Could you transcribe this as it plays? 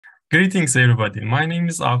Greetings, everybody. My name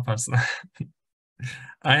is Alparslan.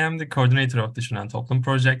 I am the coordinator of the Düşünen Toplum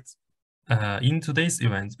project. In today's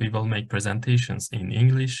event, we will make presentations in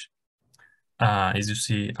English. As you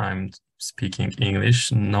see, I'm speaking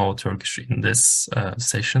English, no Turkish in this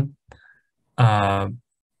session.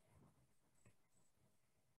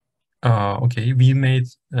 Okay, we made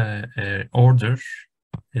an order,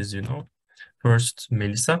 as you know. First,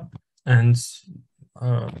 Melissa, and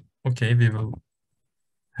okay, we will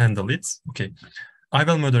handle it. Okay, I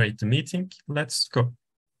will moderate the meeting. Let's go.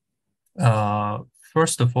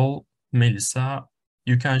 First of all, Melissa,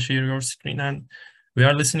 you can share your screen and we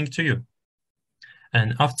are listening to you.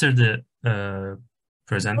 And after the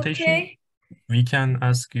presentation, we can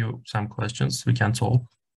ask you some questions. We can talk.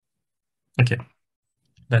 Okay,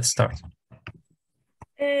 let's start.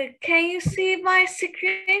 Can you see my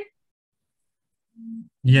screen?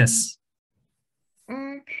 Yes.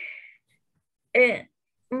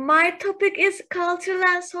 My topic is cultural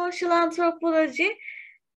and social anthropology.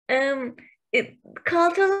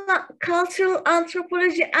 Cultural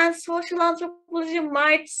anthropology and social anthropology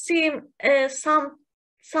might seem some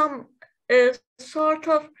sort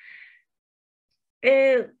of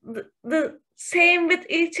the same with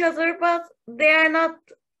each other, but they are not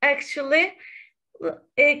actually.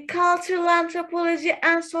 Cultural anthropology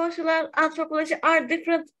and social anthropology are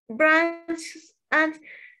different branches and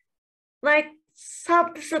like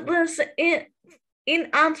subdisciplines in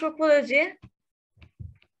anthropology.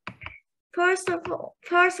 First of all,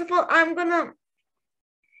 I'm gonna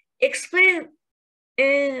explain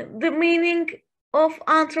the meaning of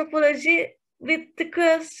anthropology with the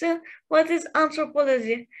question, what is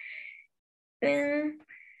anthropology?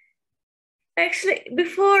 Actually,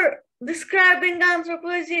 before describing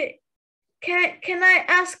anthropology, can I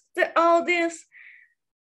ask the audience,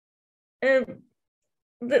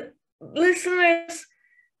 the listeners,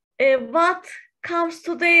 what comes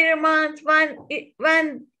to their mind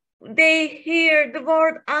when they hear the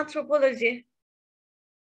word anthropology?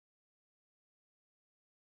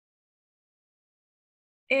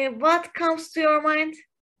 What comes to your mind?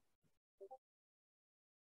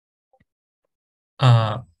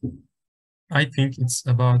 I think it's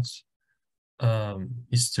about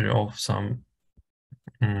history of some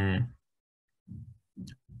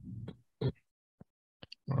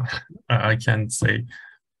I can't say.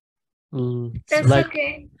 That's like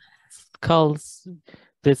okay. Skulls,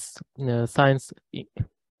 this science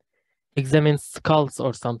examines skulls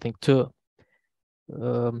or something to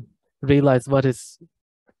realize what is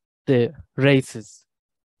the races,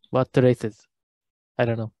 what the race is. I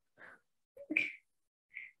don't know.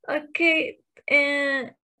 Okay,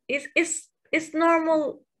 it's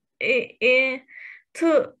normal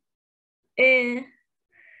to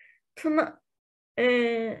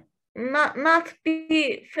not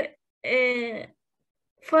be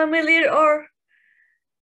familiar or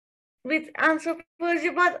with anthropology,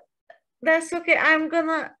 but that's okay. I'm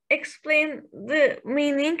gonna explain the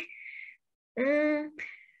meaning. You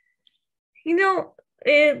know,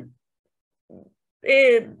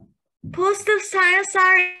 positive science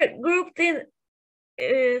are grouped in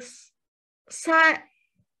science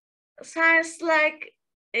like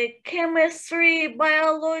chemistry,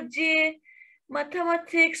 biology,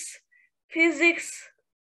 mathematics, physics,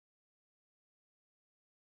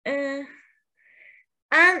 and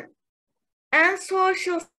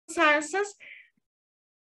social sciences.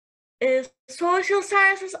 Social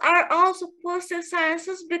sciences are also positive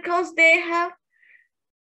sciences because they are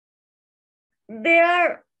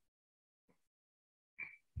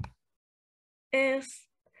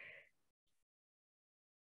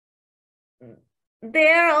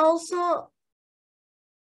also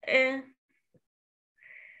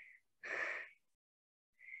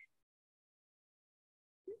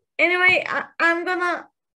anyway, I'm gonna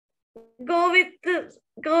go with the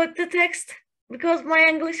text because my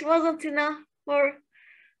English wasn't enough for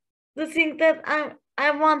the thing that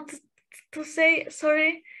I want to say.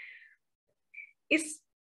 Sorry. It's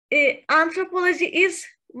anthropology is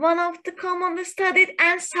one of the commonly studied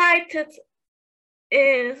and cited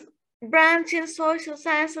branch in social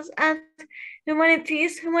sciences and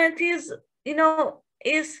humanities. Humanities, you know,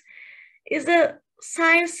 is a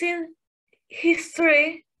science in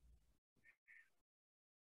history.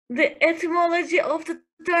 The etymology of the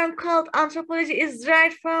term called anthropology is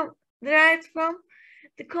derived from the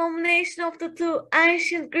combination of the two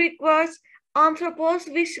ancient Greek words anthropos,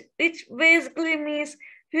 which basically means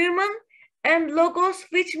human, and logos,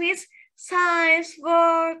 which means science,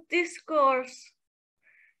 word, discourse.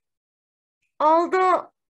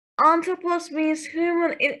 Although anthropos means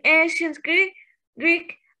human in ancient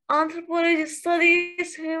Greek, anthropology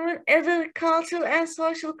studies human as a cultural and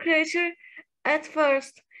social creature at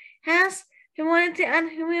first. Hence, humanity and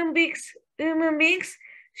human beings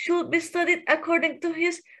should be studied according to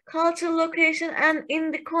his cultural location and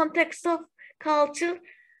in the context of culture.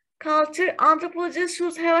 Anthropologists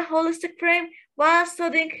should have a holistic frame while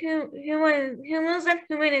studying humans and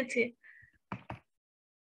humanity.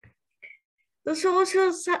 The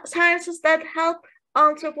social sciences that help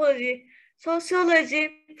anthropology: sociology,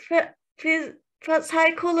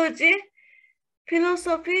 psychology,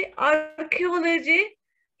 philosophy, archaeology,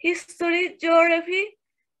 history, geography,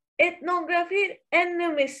 ethnography, and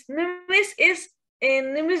numis. Numis is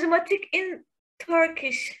numismatic in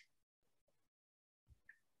Turkish.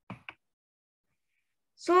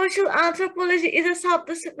 Social anthropology is a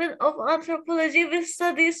subdiscipline of anthropology which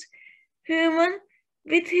studies human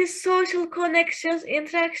with his social connections,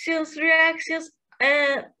 interactions, reactions,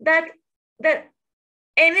 that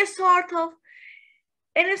any sort of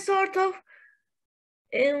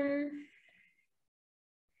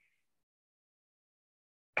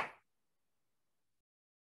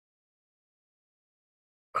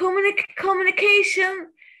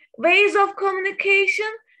communication, ways of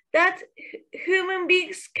communication that human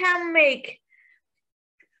beings can make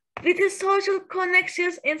with his social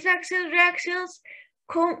connections, interactions, reactions,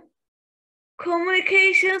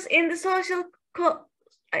 communications in the social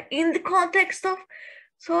in the context of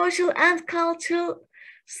social and cultural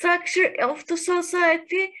structure of the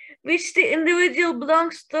society which the individual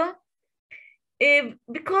belongs to,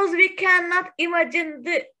 because we cannot imagine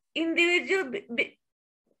the individual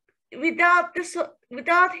without the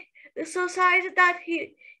society that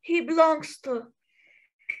he belongs to.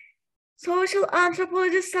 Social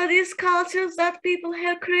anthropology studies cultures that people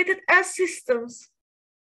have created as systems.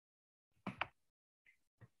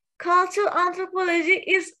 Cultural anthropology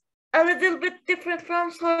is a little bit different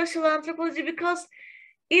from social anthropology because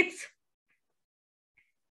it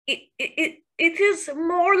is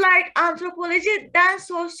more like anthropology than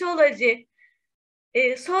sociology.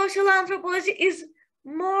 Social anthropology is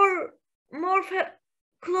more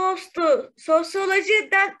close to sociology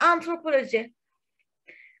than anthropology.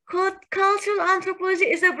 Cultural anthropology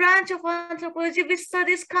is a branch of anthropology which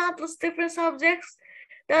studies countless different subjects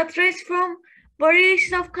that range from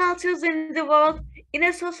variation of cultures in the world, in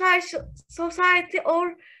a society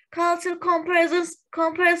or cultural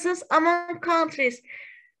comparisons among countries.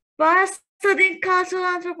 While studying cultural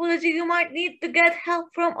anthropology, you might need to get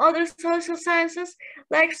help from other social sciences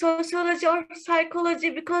like sociology or psychology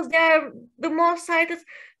because they are the most cited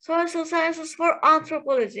social sciences for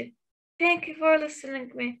anthropology. Thank you for listening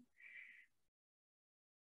to me.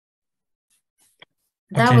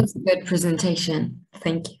 That was a good presentation.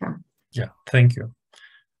 Thank you. Yeah, thank you.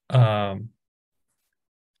 Are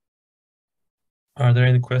there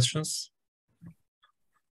any questions?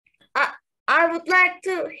 I would like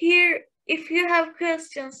to hear if you have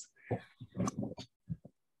questions.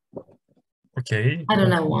 Okay. I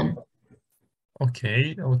don't have one.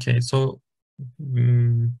 Okay. So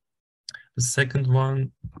the second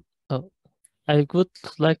one. Oh, I would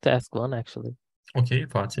like to ask one actually. Okay,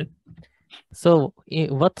 Fatih. So,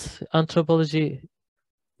 what anthropology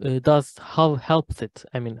does? How helps it?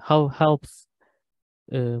 I mean, how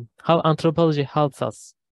anthropology helps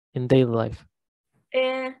us in daily life?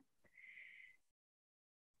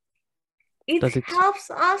 It helps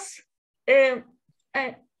us.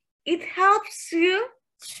 It helps you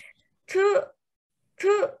to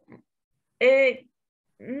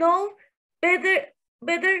know better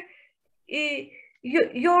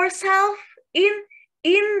yourself in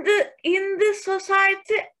the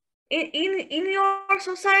society, in your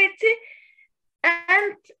society,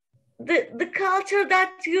 and the culture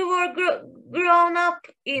that you were grown up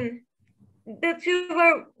in, that you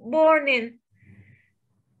were born in.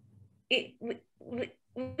 With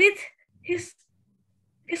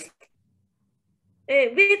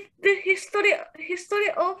the history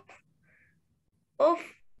of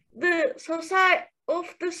the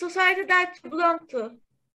society that you belong to.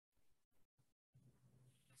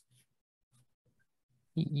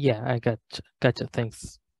 Yeah, I gotcha.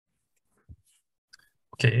 Thanks.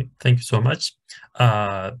 Okay, thank you so much.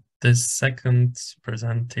 The second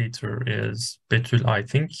presenter is Betül, I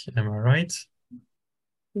think. Am I right?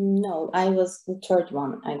 No, I was the third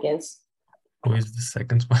one, I guess. Who is the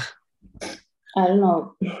second one? I don't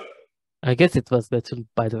know. I guess it was Betül,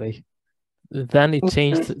 by the way. Then it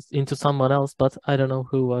changed into someone else, but I don't know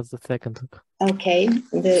who was the second. Okay,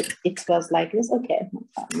 it was like this. Okay, no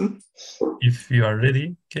problem. If you are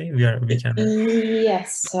ready, okay, we can.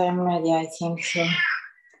 Yes, I'm ready. I think so.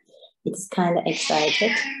 It's kind of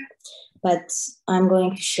excited. but I'm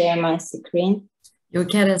going to share my screen. Your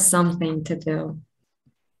cat has something to do.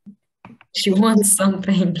 She wants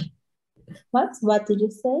something. What did you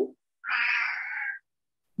say?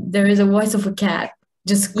 There is a voice of a cat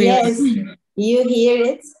just screaming. Yes, you hear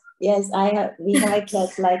it. Yes, we have a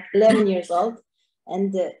cat like 11 years old,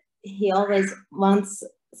 and he always wants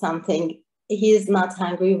something. He is not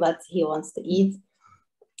hungry, but he wants to eat.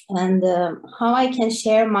 And how I can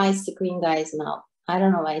share my screen, guys, now? I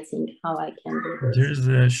don't know, I think, how I can do this.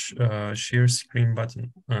 There's a share screen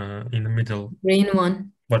button in the middle Green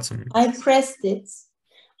one. bottom. I pressed it,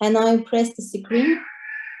 and I pressed the screen.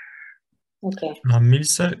 Okay.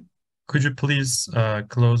 Melissa, could you please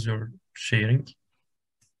close your sharing?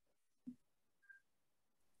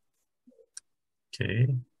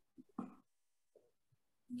 Okay.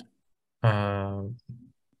 No.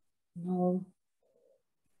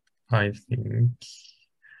 I think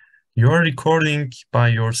you're recording by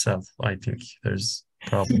yourself. I think there's a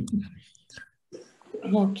problem.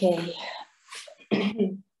 Okay.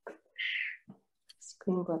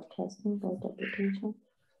 Screen broadcasting, both application.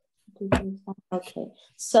 Okay.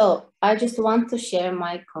 So I just want to share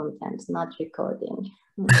my content, not recording.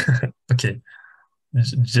 Okay.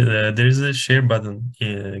 There's a share button,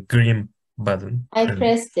 green button. I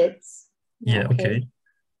pressed it. Yeah, okay.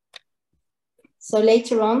 So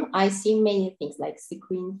later on, I see many things like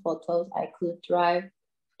screen, photos, iCloud Drive,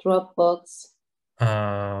 Dropbox.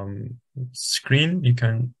 Screen, you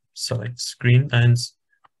can select screen and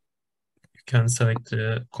you can select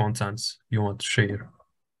the contents you want to share.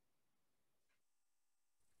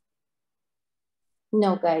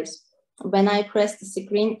 No, guys. When I press the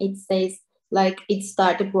screen, it says like it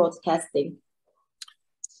started broadcasting.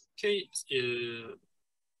 Okay, you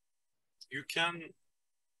can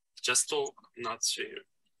just talk, not share.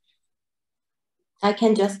 I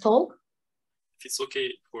can just talk? If it's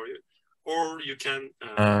okay for you. Or you can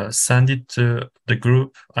send it to the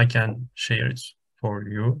group. I can share it for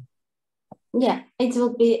you. Yeah, it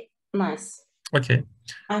will be nice. Okay.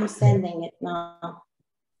 I'm sending it now.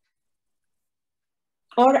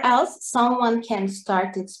 Or else someone can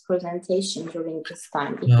start its presentation during this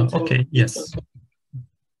time. Okay, yes.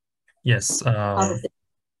 Yes. How is it?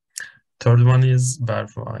 Third one is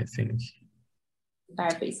Berfu, I think.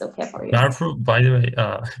 Berfu is okay for you. Berfu, by the way,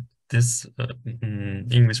 this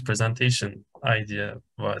English presentation idea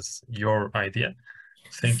was your idea.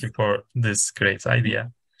 Thank you for this great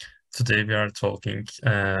idea. Today we are talking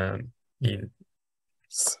in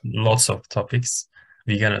lots of topics.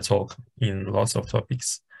 We're gonna talk in lots of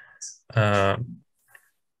topics. And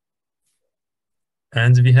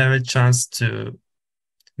we have a chance to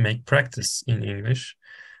make practice in English.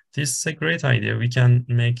 This is a great idea. We can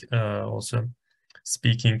make also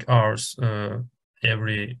speaking hours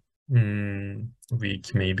every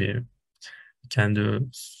week, maybe. We can do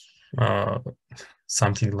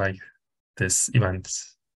something like this event.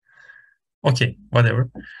 Okay,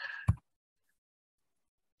 whatever.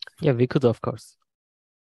 Yeah, we could, of course.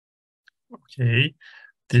 Okay,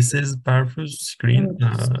 this is Berfu's screen.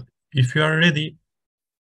 If you are ready,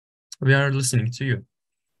 we are listening to you,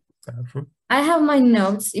 Berfu. I have my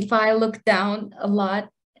notes. If I look down a lot,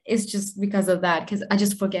 it's just because of that, because I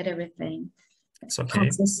just forget everything. It's okay.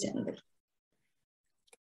 Consistently.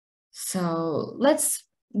 So let's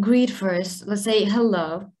greet first. Let's say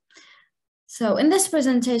hello. So in this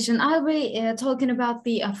presentation, I'll be talking about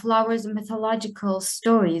the flowers' mythological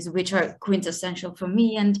stories, which are quintessential for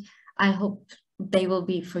me, and I hope they will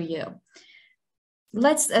be for you.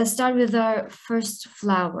 Let's start with our first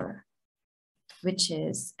flower, which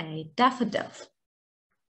is a daffodil.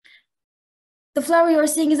 The flower you're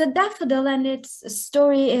seeing is a daffodil, and its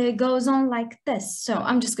story goes on like this. So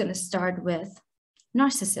I'm just going to start with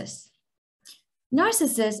Narcissus.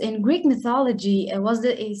 Narcissus in Greek mythology was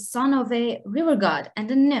a son of a river god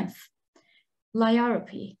and a nymph,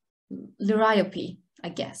 Liriope, I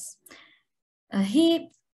guess.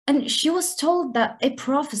 She was told that a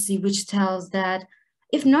prophecy which tells that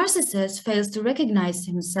if Narcissus fails to recognize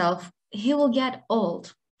himself, he will get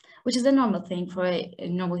old, which is a normal thing for a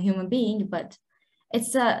normal human being, but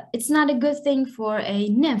it's not a good thing for a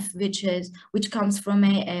nymph, which comes from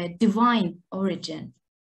a divine origin.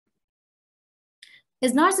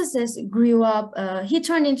 As Narcissus grew up, he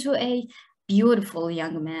turned into a beautiful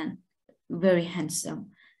young man, very handsome.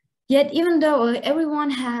 Yet even though everyone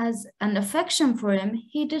has an affection for him,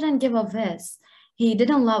 he didn't give up his. He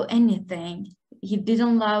didn't love anything. He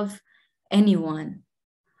didn't love anyone.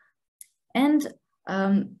 And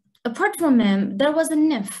apart from him, there was a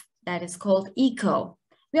nymph that is called Echo.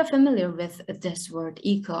 We are familiar with this word,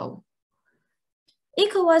 Echo.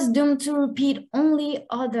 Eco was doomed to repeat only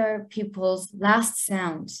other people's last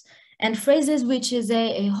sounds and phrases, which is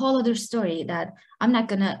a whole other story that I'm not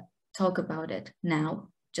gonna talk about it now,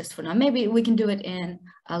 just for now. Maybe we can do it in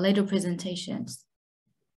later presentations.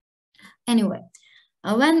 Anyway,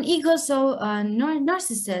 when Eco saw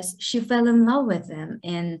Narcissus, she fell in love with him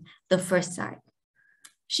in the first sight.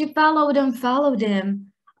 She followed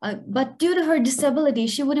him, but due to her disability,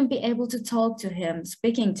 she wouldn't be able to talk to him,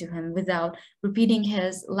 speaking to him without repeating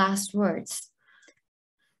his last words.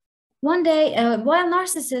 One day, while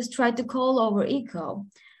Narcissus tried to call over Eco,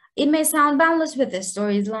 it may sound boundless with this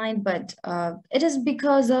storyline, but it is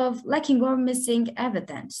because of lacking or missing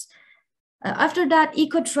evidence. After that,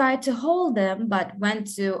 Eco tried to hold them, but went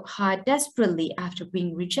to hide desperately after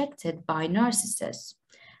being rejected by Narcissus.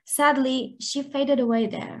 Sadly, she faded away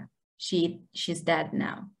there. She's dead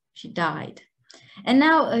now. She died. And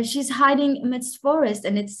now she's hiding amidst forests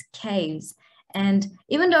and its caves. And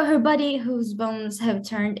even though her body, whose bones have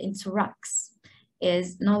turned into rocks,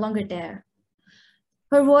 is no longer there,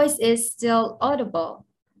 her voice is still audible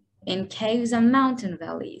in caves and mountain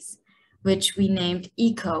valleys, which we named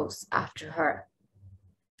echoes after her.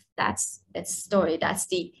 That's its story. That's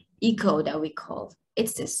the echo that we called.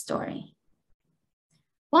 It's this story.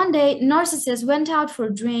 One day, Narcissus went out for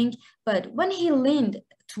a drink, but when he leaned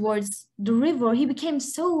towards the river, he became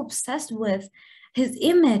so obsessed with his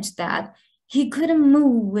image that he couldn't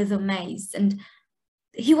move with amaze. And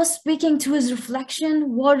he was speaking to his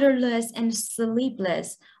reflection, waterless and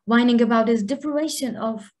sleepless, whining about his deprivation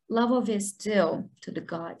of love of his due to the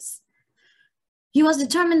gods. He was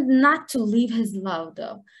determined not to leave his love,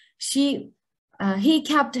 though. He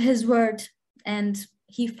kept his word, and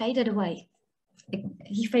he faded away.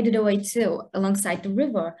 He faded away too, alongside the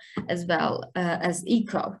river as well as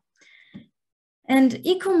Eco. And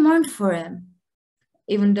Eco mourned for him,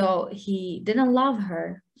 even though he didn't love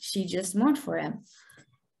her. She just mourned for him.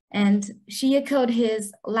 And she echoed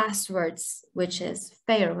his last words, which is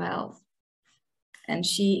farewell. And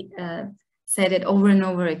she said it over and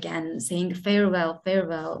over again, saying farewell,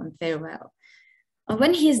 farewell, and farewell.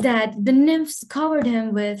 When he's dead, the nymphs covered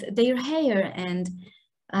him with their hair and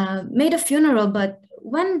made a funeral, but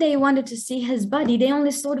when they wanted to see his body, they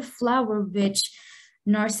only saw the flower which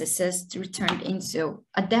Narcissus returned into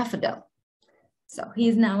a daffodil. So he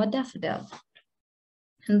is now a daffodil.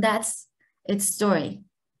 And that's its story,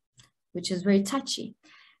 which is very touchy.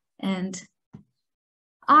 And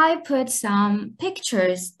I put some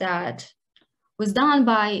pictures that was done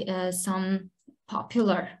by some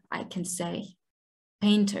popular, I can say,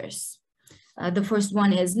 painters. The first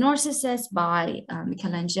one is Narcissus by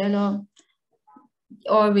Michelangelo,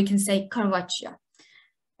 or we can say Caravaggio.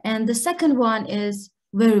 And the second one is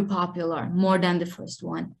very popular, more than the first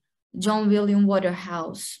one, John William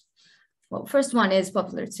Waterhouse. Well, first one is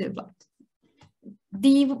popular too, but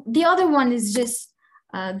the other one is just,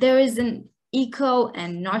 there is an Eco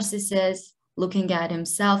and Narcissus looking at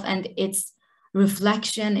himself and its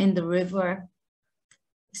reflection in the river.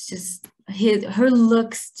 It's just her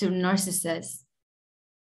looks to Narcissus.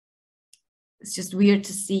 It's just weird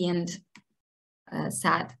to see and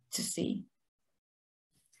sad to see.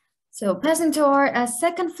 So passing to our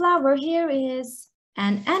second flower, here is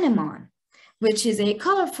an anemone, which is a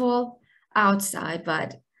colorful outside,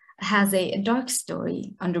 but has a dark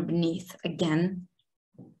story underneath again.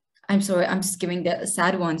 I'm sorry, I'm just giving the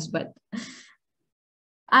sad ones, but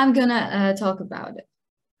I'm gonna talk about it.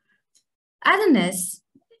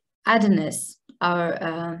 Adonis,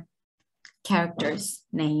 our character's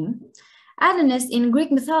name. Adonis in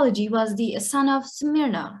Greek mythology was the son of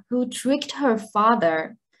Smyrna, who tricked her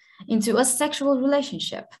father into a sexual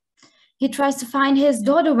relationship. He tries to find his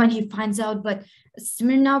daughter when he finds out, but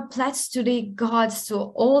Smyrna pleads to the gods to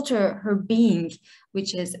alter her being,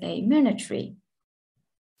 which is a Myrna tree.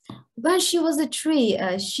 When she was a tree,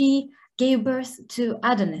 she gave birth to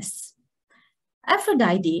Adonis.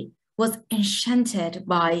 Aphrodite was enchanted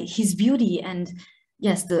by his beauty and,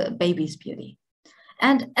 yes, the baby's beauty.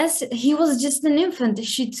 And as he was just an infant,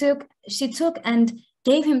 she took and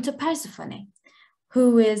gave him to Persephone,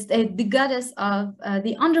 who is the goddess of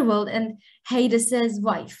the underworld and Hades's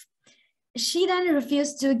wife. She then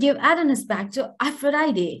refused to give Adonis back to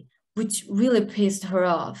Aphrodite, which really pissed her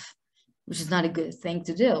off, which is not a good thing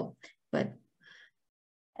to do.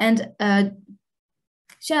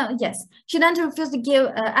 She then refused to give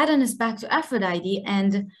Adonis back to Aphrodite,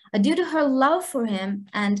 and due to her love for him,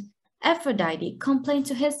 and Aphrodite complained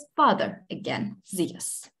to his father again,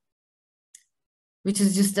 Zeus, which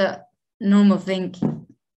is just a normal thing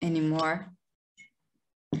anymore.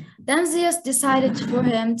 Then Zeus decided for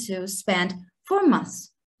him to spend 4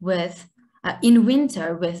 months with in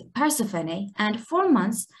winter with Persephone, and 4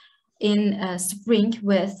 months in spring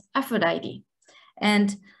with Aphrodite.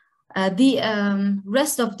 And the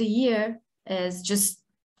rest of the year is just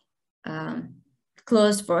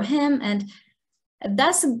closed for him, and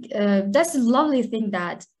that's a lovely thing.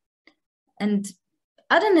 And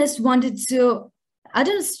Adonis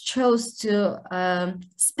chose to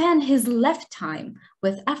spend his lifetime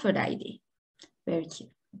with Aphrodite. Very cute.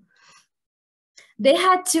 They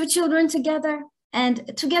had 2 children together,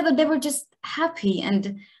 and together they were just happy.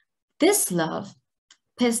 And this love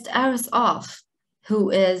pissed Eros off, who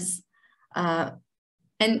is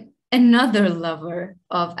another lover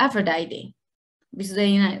of Aphrodite, which is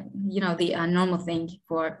the normal thing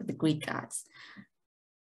for the Greek gods.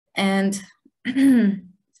 And I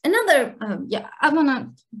want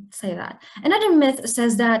to say that. Another myth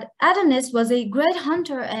says that Adonis was a great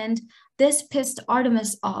hunter, and this pissed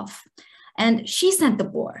Artemis off, and she sent the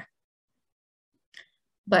boar.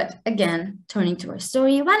 But again, turning to our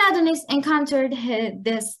story, when Adonis encountered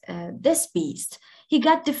this beast, he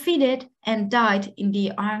got defeated and died in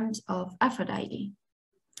the arms of Aphrodite.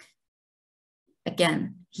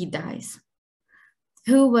 Again, he dies.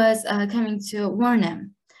 Who was coming to warn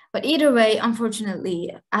him? But either way,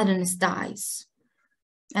 unfortunately, Adonis dies.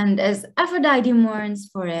 And as Aphrodite mourns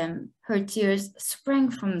for him, her tears sprang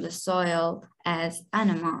from the soil as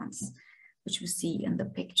anemones, which we see in the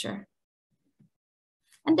picture.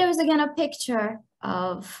 And there is again a picture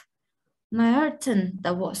of Maerten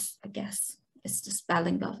Davos, I guess it's the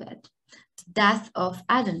spelling of it. The death of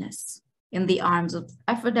Adonis in the arms of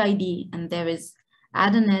Aphrodite. And there is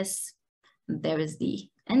Adonis, and there is the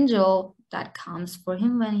angel that comes for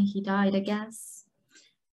him when he died, I guess.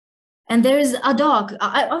 And there is a dog.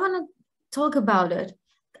 I want to talk about it.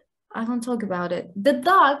 The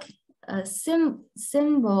dog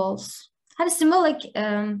symbols had a symbolic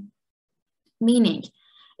meaning.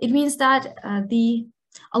 It means that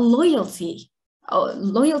a loyalty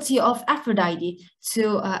of Aphrodite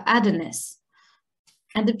to Adonis,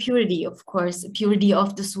 and the purity, of course, purity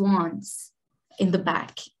of the swans in the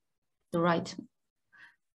back, the right.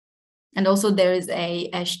 And also there is a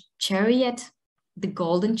chariot, the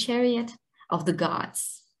golden chariot of the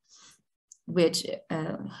gods, which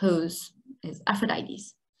whose is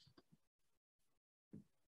Aphrodite's.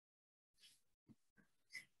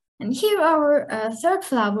 And here our third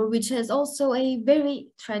flower, which has also a very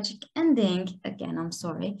tragic ending, again, I'm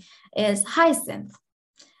sorry, is Hyacinth.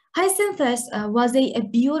 Hyacinthus was a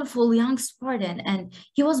beautiful young Spartan, and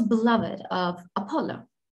he was beloved of Apollo,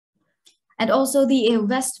 and also the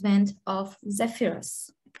west wind of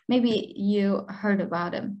Zephyrus. Maybe you heard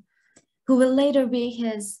about him, who will later be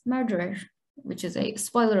his murderer, which is a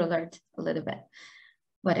spoiler alert a little bit,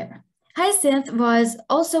 whatever. Hyacinth was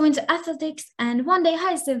also into athletics, and one day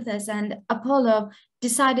Hyacinthus and Apollo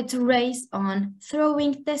decided to race on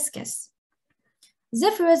throwing discus.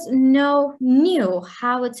 Zephyrus knew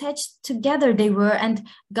how attached together they were and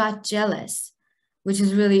got jealous, which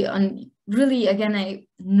is really again a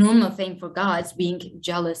normal thing for gods, being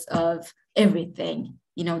jealous of everything.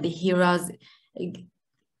 You know, the heroes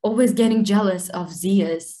always getting jealous of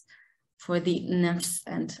Zeus for the nymphs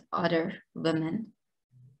and other women.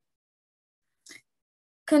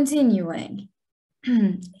 Continuing.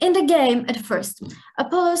 In the game at first,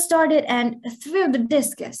 Apollo started and threw the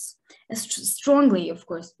discus strongly, of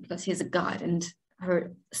course, because he's a god and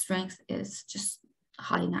her strength is just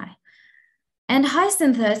high and high. And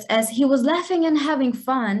Hyacinthus, as he was laughing and having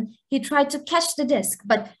fun, he tried to catch the disc.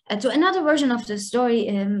 But to another version of the story,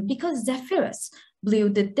 because Zephyrus blew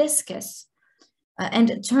the discus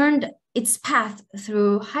and turned its path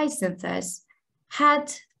through Hyacinthus'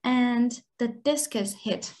 head, and the discus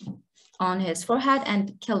hit on his forehead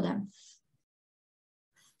and killed him.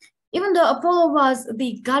 Even though Apollo was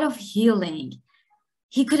the god of healing,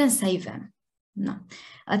 he couldn't save him. No.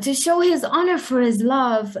 To show his honor for his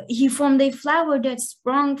love, he formed a flower that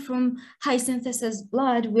sprung from Hyacinthus'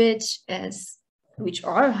 blood, which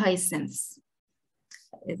are hyacinths.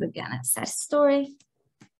 Is again a sad story.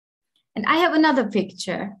 And I have another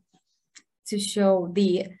picture to show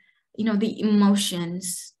the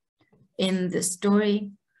emotions in the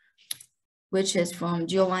story, which is from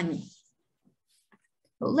Giovanni.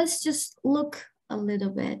 But let's just look a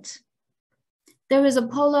little bit. There is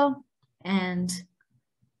Apollo and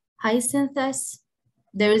Hyacinthus.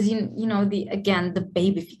 There is, the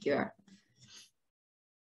baby figure.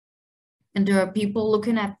 And there are people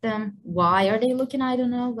looking at them. Why are they looking? I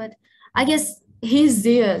don't know, but I guess he's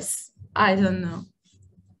Zeus. I don't know.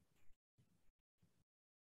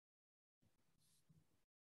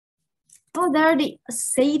 Oh, there are the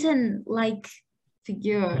Satan-like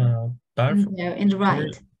figure. in the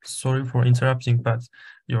right. Sorry for interrupting, but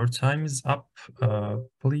your time is up.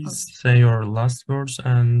 Please say your last words,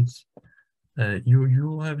 and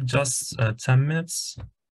you have just 10 minutes.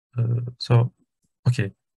 So,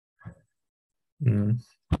 okay.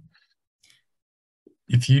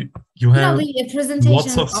 If you have the presentation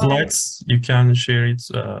lots of slides, you can share it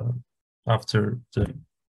after the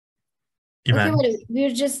event. Okay, well,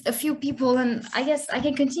 we're just a few people, and I guess I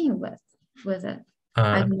can continue with it.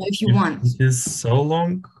 I don't know if you want. It is so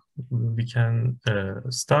long, we can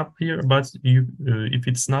stop here, but if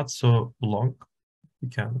it's not so long, we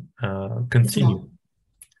can continue.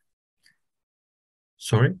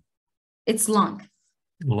 Sorry? It's long.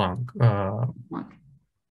 Long. Long.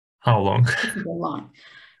 How long? Long.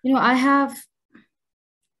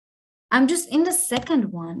 I'm just in the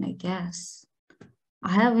second one, I guess.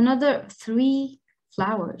 I have another 3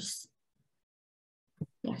 flowers.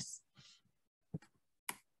 Yes.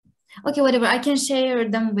 Okay, whatever. I can share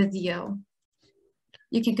them with you.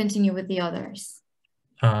 You can continue with the others.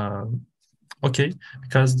 Okay,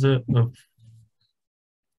 because okay,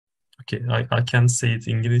 I can't say it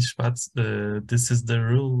in English, but this is the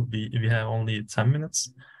rule. We have only 10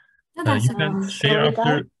 minutes. You can share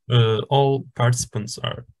after all participants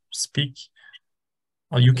are speak.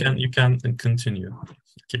 You can continue.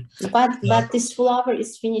 Okay. But this flower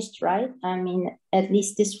is finished, right? I mean, at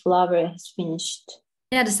least this flower is finished.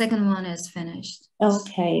 Yeah, the second one is finished.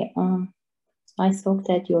 Okay. I thought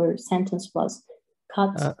that your sentence was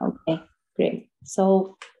cut. Okay, great.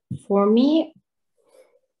 So for me,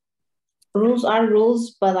 rules are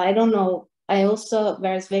rules, but I don't know. I also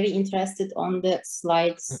was very interested on the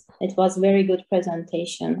slides. It was very good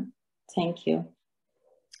presentation. Thank you.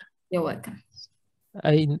 You're welcome.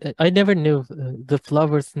 I never knew the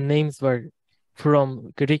flowers' names were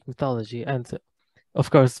from Greek mythology, and of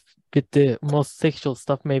course, with the most sexual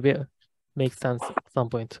stuff, maybe makes sense at some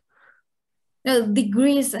point. The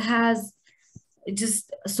Greece has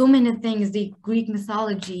just so many things. The Greek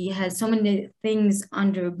mythology has so many things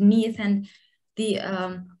underneath, and the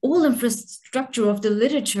whole infrastructure of the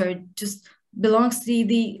literature just belongs to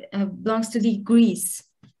the Greece.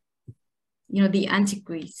 The antique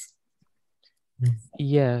Greece.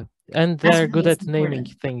 Yeah, and they're good at naming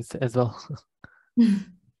things as well.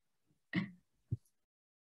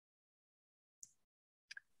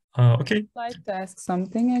 Okay. I'd like to ask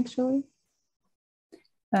something actually.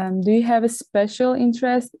 Do you have a special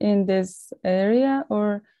interest in this area,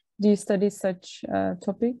 or do you study such a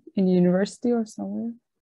topic in university or somewhere?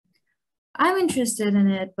 I'm interested in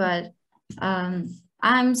it, but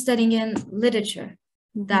I'm studying in literature.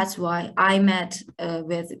 That's why I met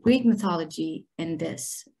with Greek mythology in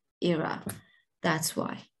this era. That's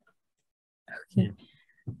why. Okay.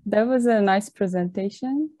 That was a nice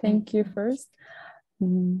presentation. Thank you first.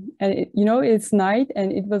 And it's night,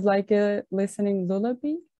 and it was like a listening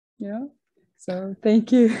lullaby, so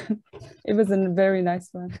thank you. It was a very nice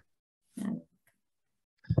one.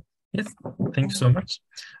 Yes, thank you so much.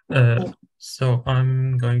 So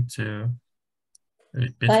I'm going to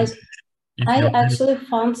Guys, I actually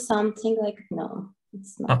found something no,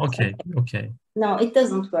 it's not. Okay. No, it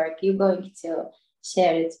doesn't work. You're going to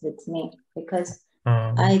share it with me because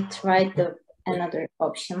I tried another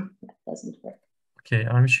option that doesn't work. Okay,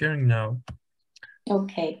 I'm sharing now.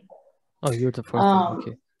 Okay. Oh, you're the first one.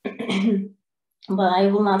 Okay. But I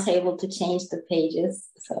will not be able to change the pages.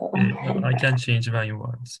 So I can change when you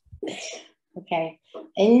want. Okay.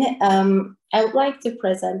 And I would like to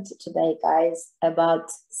present today, guys,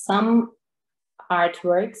 about some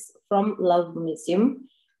artworks from Love Museum.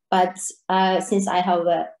 But since I have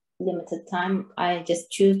a limited time, I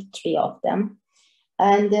just choose 3 of them.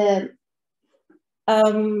 And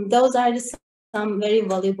those are some very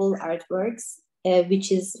valuable artworks,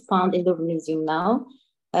 which is found in the museum now.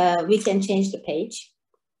 We can change the page.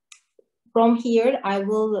 From here, I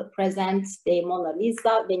will present the Mona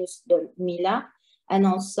Lisa, Venus de Milo, and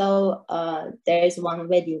also there is one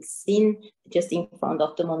wedding scene just in front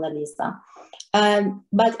of the Mona Lisa.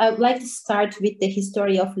 But I would like to start with the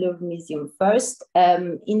history of Louvre Museum first.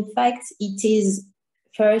 In fact, it is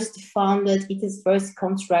first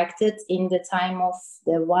constructed in the time of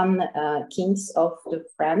the kings of the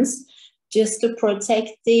France, just to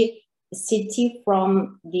protect the city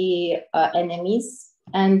from the enemies.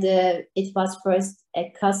 And it was first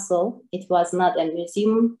a castle. It was not a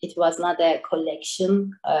museum. It was not a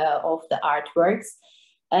collection of the artworks.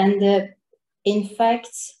 And in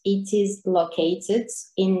fact, it is located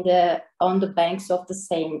on the banks of the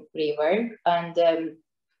Seine River. And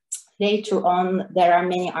later on, there are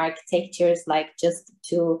many architectures just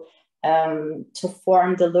to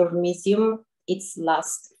form the Louvre Museum. its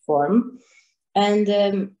last form.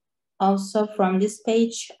 And also from this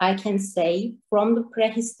page, I can say from the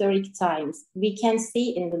prehistoric times, we can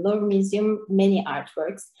see in the Louvre Museum many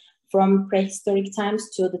artworks from prehistoric times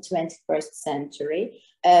to the 21st century.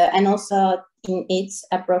 And also in it,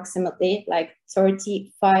 approximately like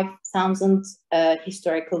 35,000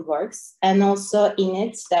 historical works. And also in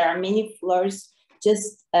it, there are many floors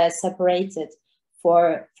just separated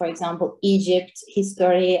for example, Egypt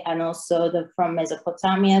history, and also from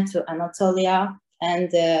Mesopotamia to Anatolia,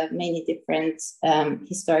 and many different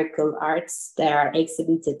historical arts that are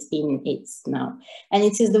exhibited in it now. And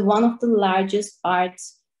it is one of the largest art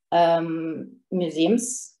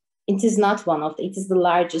museums. It is not one of, it is the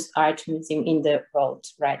largest art museum in the world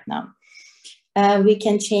right now. We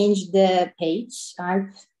can change the page.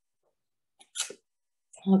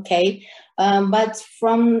 Okay, but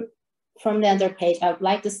from the other page, I would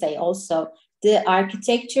like to say also the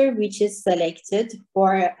architecture which is selected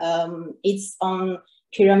for its own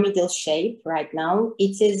pyramidal shape right now.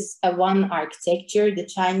 It is one architecture, the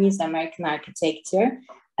Chinese American architecture.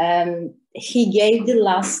 He gave the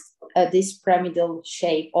last this pyramidal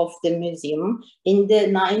shape of the museum in the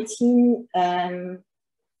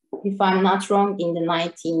if I'm not wrong, in the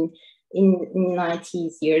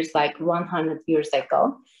 90s years, like 100 years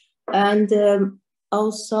ago. And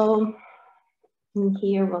also in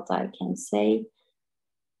here, what I can say.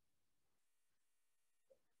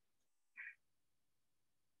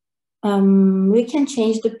 We can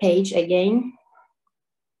change the page again.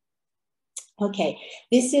 Okay,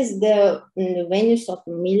 this is the Venus of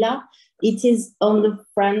Mila. It is on the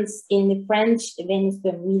in the French Venus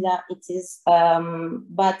de Mila. It is,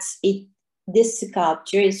 but this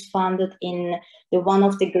sculpture is founded in one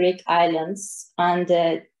of the Greek islands, and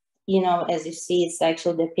you know, as you see, it's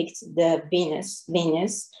actually depicts the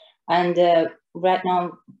Venus, and right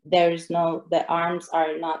now there is the arms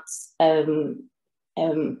are not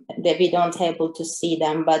that we don't able to see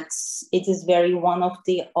them, but it is one of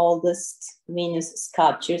the oldest Venus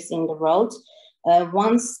sculptures in the world.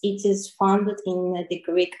 Once it is founded in the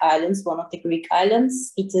Greek islands, one of the Greek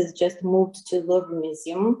islands, it is just moved to Louvre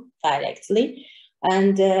Museum directly.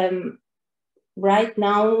 And right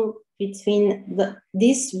now, between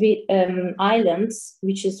these islands,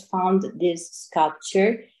 which is found this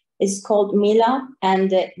sculpture, is called Mila,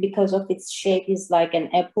 and because of its shape is like an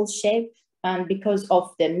apple shape, and because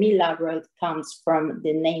of the Mila word comes from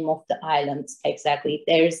the name of the island. Exactly,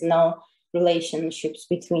 there is no relationships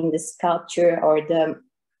between the sculpture or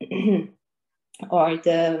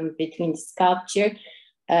between the sculpture.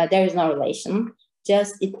 There is no relation.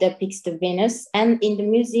 Just it depicts the Venus, and in the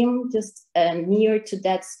museum, just near to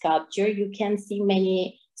that sculpture, you can see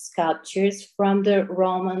many sculptures from the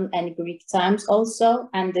Roman and Greek times also,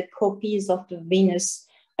 and the copies of the Venus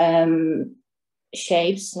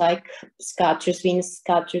shapes, like sculptures, Venus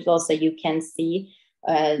sculptures also you can see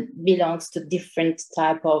belongs to different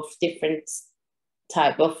type of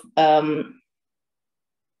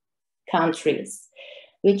countries.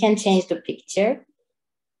 We can change the picture.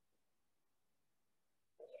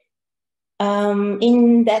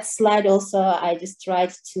 In that slide also, I just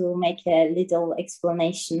tried to make a little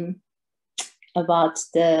explanation about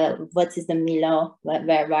what is the Milo,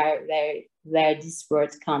 where this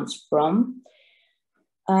word comes from.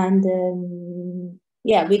 And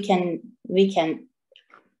yeah, we can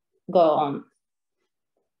go on.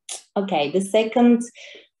 Okay, the second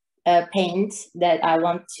paint that I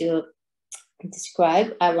want to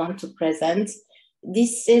describe, I want to present.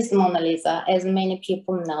 This is Mona Lisa, as many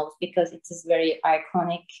people know, because it is very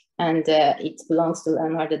iconic, and it belongs to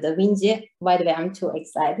Leonardo da Vinci. By the way, I'm too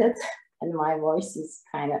excited and my voice is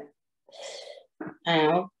kind of, I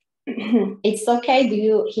don't know. It's okay, do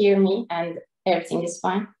you hear me and everything is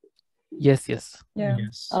fine? Yes. Yeah.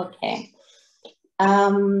 Yes. Okay.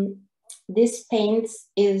 This paint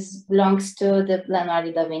belongs to the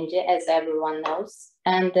Leonardo da Vinci, as everyone knows.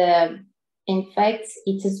 And in fact,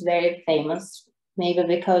 it is very famous, maybe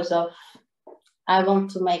because of, I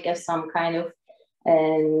want to make some kind of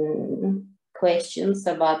questions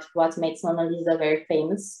about what makes Mona Lisa very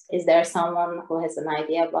famous. Is there someone who has an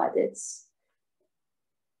idea about it?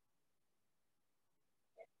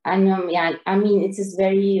 I know, yeah, I mean, it is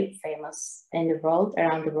very famous in the world,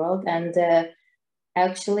 around the world, and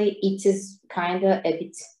actually it is kind of a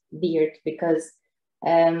bit weird because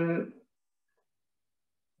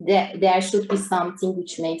there should be something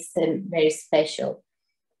which makes them very special.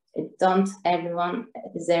 Does everyone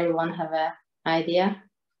have an idea?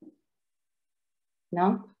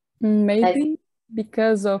 No? Maybe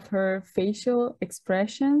because of her facial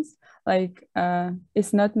expressions, like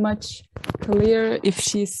it's not much clear if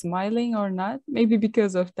she's smiling or not. Maybe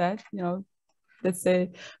because of that, you know, let's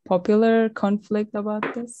say popular conflict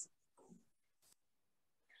about this.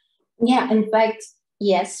 Yeah, in fact,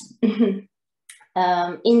 yes.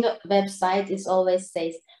 In the website, it always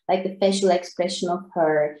says like the facial expression of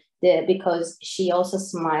her, because she also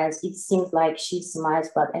smiles. It seems like she smiles,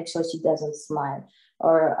 but actually she doesn't smile.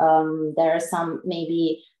 Or there are some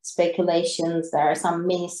maybe speculations. There are some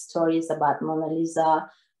mini stories about Mona Lisa,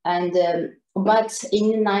 and but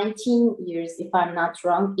in the 19 years, if I'm not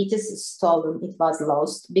wrong, it is stolen. It was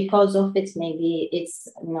lost because of it. Maybe it's,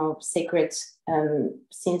 you know, secret,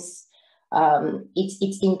 since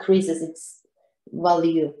it increases its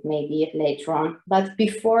value maybe later on. But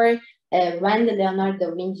before, when the Leonardo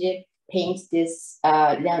da Vinci paints this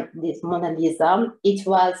Mona Lisa, it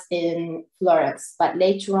was in Florence. But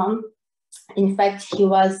later on, in fact, he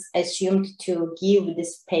was assumed to give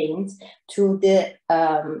this paint to the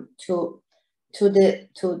I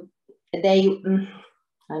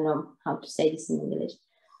don't know how to say this in English.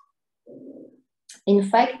 In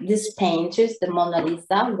fact, this painters, the Mona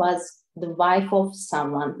Lisa, was the wife of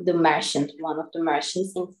someone, the merchant, one of the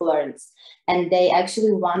merchants in Florence, and they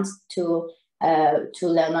actually want to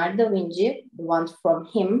Leonardo da Vinci, want from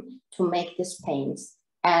him to make this paints.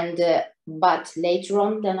 And but later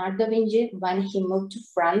on, Leonardo da Vinci, when he moved to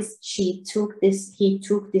France, he took this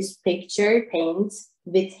picture paints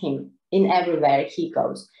with him in everywhere he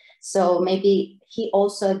goes. So maybe he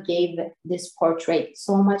also gave this portrait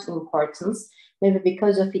so much importance. Maybe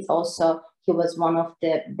because of it also, he was one of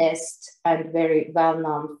the best and very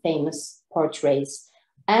well-known famous portraits.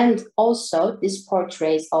 And also this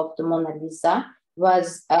portrait of the Mona Lisa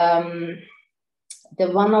was the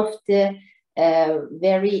one of the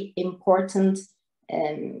very important,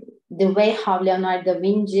 the way how Leonardo da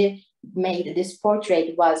Vinci made this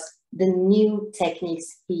portrait was the new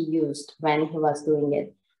techniques he used when he was doing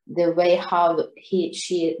it. The way how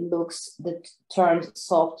she looks, the turns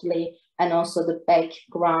softly, and also the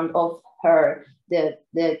background of her, the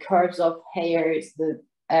curves of hairs,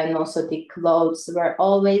 and also the clothes were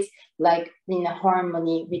always like in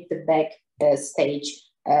harmony with the backstage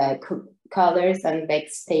colors and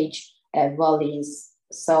backstage volleys.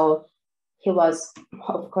 So he was,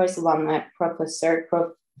 of course, one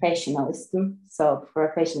professionalism, so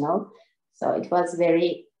professional. So it was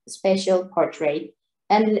very special portrait.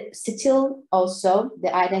 And still also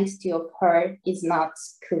the identity of her is not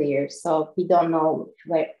clear. So we don't know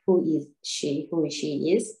who she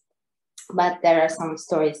is. But there are some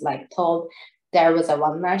stories like told. There was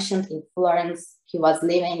one merchant in Florence. He was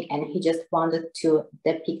living and he just wanted to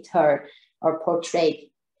depict her or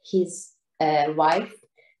portray his wife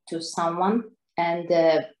to someone. And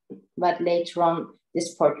but later on,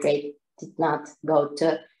 this portrait did not go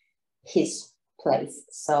to his place.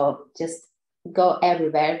 So just go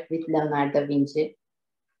everywhere with Leonardo da Vinci.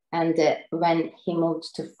 And when he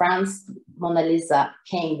moved to France, Mona Lisa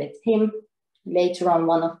came with him. Later on,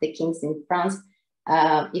 one of the kings in France,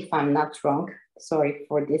 if I'm not wrong, sorry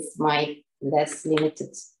for this, my less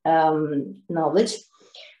limited knowledge,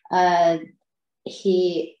 they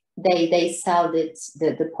sold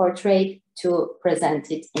the portrait to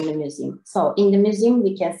present it in the museum. So in the museum,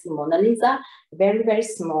 we can see Mona Lisa, very, very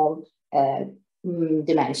small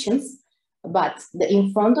dimensions. But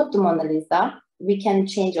in front of the Mona Lisa, we can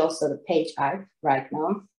change also the page art right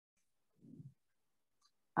now.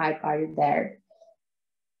 Are you there?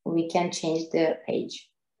 We can change the page.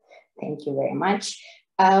 Thank you very much.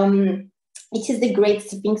 It is the Great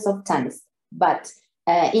Sphinx of Tennis, but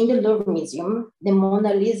in the Louvre Museum, the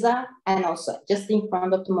Mona Lisa, and also just in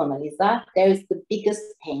front of the Mona Lisa, there is the biggest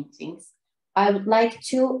paintings. I would like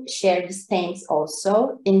to share these paintings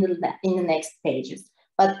also in the next pages.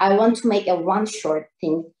 But I want to make one short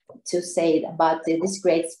thing to say about this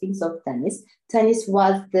Great Sphinx of Tennis. Tennis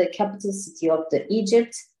was the capital city of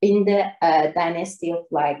Egypt in the dynasty of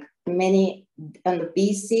like many on the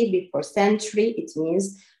BC, before century. It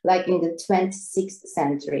means like in the 26th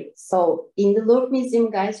century. So in the Louvre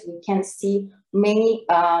Museum, guys, we can see many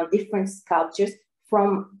different sculptures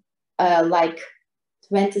from like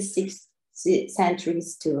 26th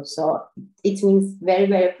centuries too. So it means very,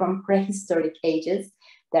 very from prehistoric ages.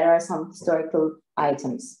 There are some historical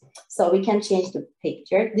items. So we can change the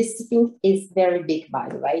picture. This sphinx is very big, by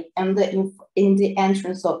the way. And in the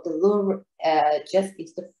entrance of the Louvre,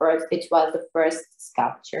 it was the first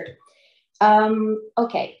sculpture.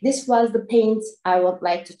 Okay, this was the paint I would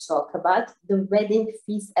like to talk about, the wedding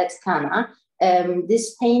feast at Cana.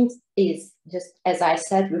 This paint is just, as I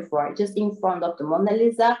said before, just in front of the Mona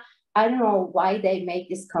Lisa. I don't know why they make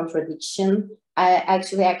this contradiction.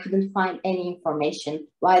 I couldn't find any information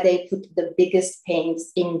why they put the biggest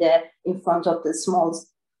paints in front of the small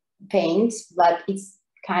paints, but it's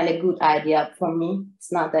kind of good idea for me.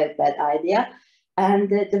 It's not a bad idea. And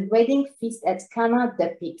the wedding feast at Cana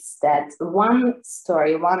depicts that one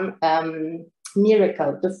story, one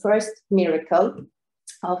miracle, the first miracle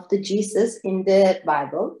of the Jesus in the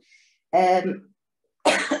Bible.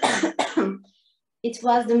 It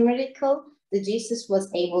was the miracle that Jesus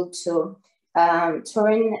was able to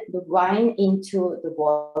turn the wine into the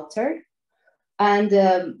water. And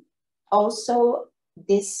also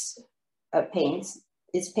this paint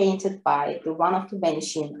is painted by one of the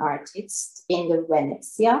Venetian artists in the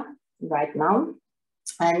Venezia right now.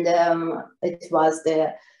 And it was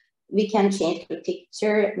we can change the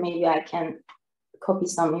picture. Maybe I can copy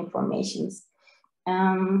some informations.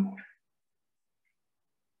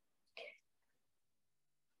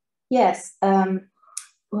 Yes,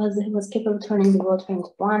 was capable of turning the water into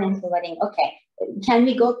wine into wedding. Okay, can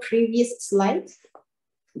we go previous slide?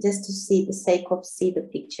 Just to see the sake of see the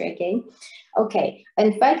picture again. Okay,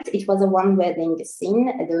 in fact, it was a one wedding scene.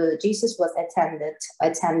 Jesus was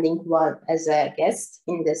attending one as a guest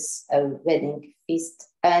in this wedding feast,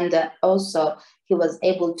 and also he was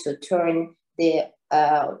able to turn the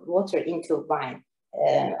water into wine.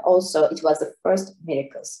 Also, it was the first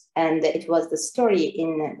miracles, and it was the story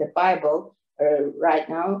in the Bible right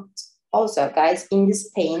now. Also, guys, in this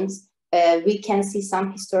paints, we can see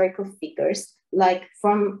some historical figures, like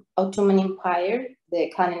from Ottoman Empire, the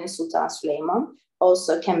Kanuni Sultan Süleyman,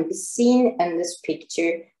 also can be seen in this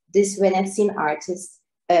picture. This Venetian artist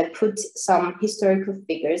put some historical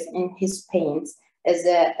figures in his paints as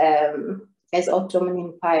Ottoman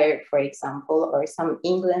Empire, for example, or some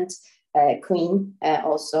England queen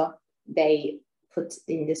also they put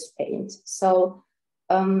in this paint. So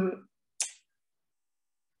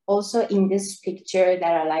also in this picture,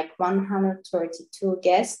 there are like 132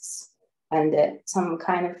 guests and some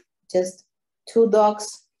kind of just 2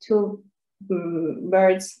 dogs, 2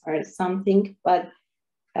 birds or something. But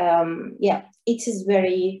yeah, it is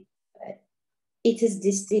very,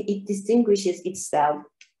 it distinguishes itself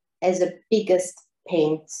as the biggest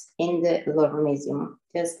paint in the Louvre Museum,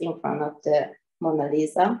 just in front of the Mona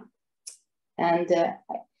Lisa. And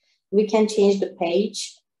we can change the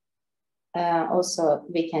page. Also,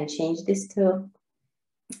 we can change this too.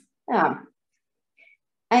 Yeah,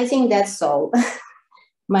 I think that's all.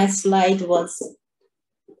 My slide was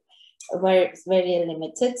very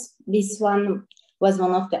limited. This one was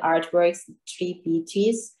one of the artworks, 3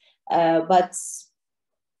 beauties. But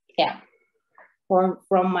yeah,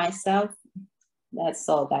 from myself, that's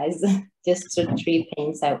all, guys. Just 3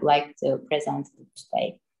 paints I would like to present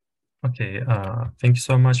today. Okay, thank you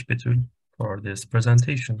so much, Betül, for this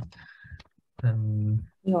presentation.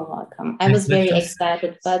 You're welcome. I was very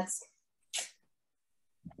excited, but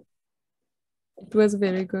it was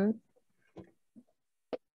very good.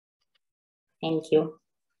 Thank you.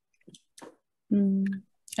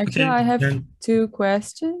 Actually, Okay, I have 2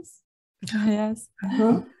 questions. Yes.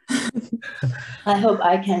 I hope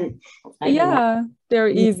I can. Yeah, they're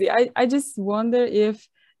easy. I just wonder if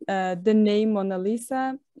the name Mona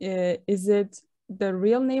Lisa, is it the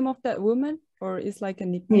real name of that woman or is like a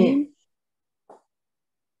nickname?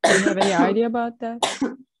 Do you have any idea about that?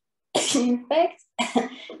 In fact,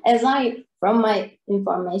 from my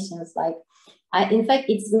information, it's like, in fact,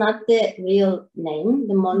 it's not the real name.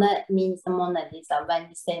 The Mona means the Mona Lisa. When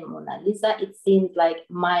we say Mona Lisa, it seems like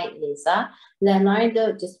my Lisa.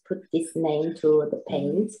 Leonardo just put this name to the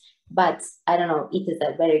paint, but I don't know if it is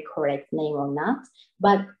a very correct name or not.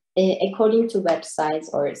 But according to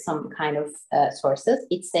websites or some kind of sources,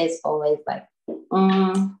 it says always like,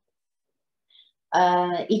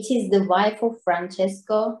 it is the wife of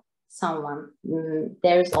Francesco someone.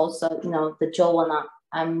 There's also, the Joanna.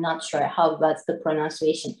 I'm not sure what's the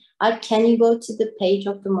pronunciation. Can you go to the page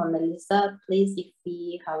of the Mona Lisa, please, if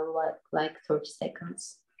we have like 30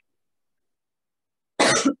 seconds?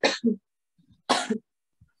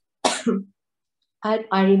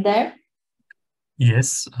 Are you there?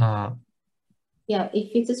 Yes. Yeah,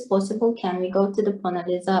 if it is possible, can we go to the Mona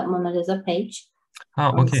Lisa page?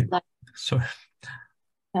 Okay. Sorry.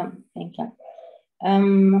 Thank you.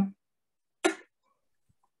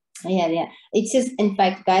 Yeah. It is, in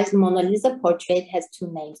fact, guys, Mona Lisa portrait has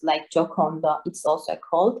 2 names, like Gioconda. It's also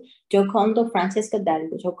called Giocondo, Francesca del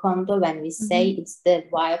Giocondo. When we say it's the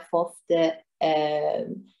wife of the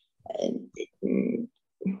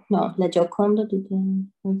no, La Gioconda.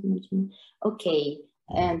 Okay,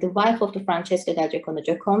 the wife of the Francesca del Giocondo.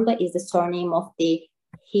 Gioconda is the surname of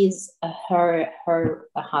her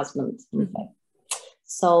husband, in fact.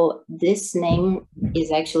 So this name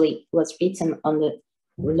was written on the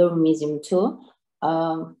Louvre Museum too.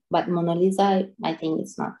 But Mona Lisa, I think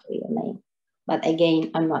it's not the real name. But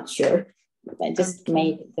again, I'm not sure. I just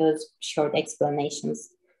made those short explanations.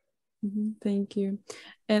 Thank you.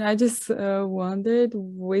 And I just wondered,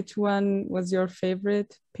 which one was your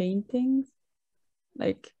favorite painting?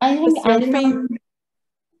 Like, I think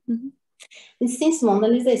Mhm. Since Mona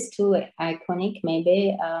Lisa is too iconic,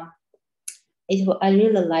 maybe I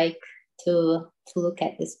really like to look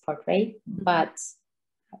at this portrait, but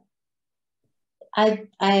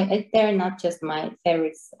they're not just my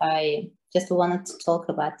favorites. I just wanted to talk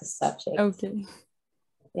about the subject. Okay.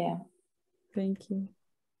 Yeah. Thank you.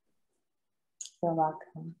 You're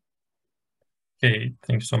welcome. Okay,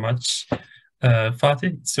 thank you so much.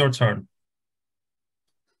 Fatih, it's your turn.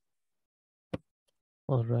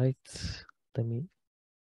 All right, let me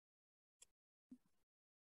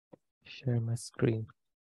share my screen.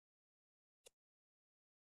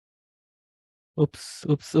 Oops,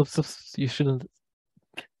 you shouldn't.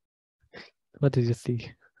 What did you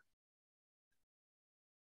see?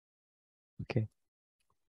 Okay,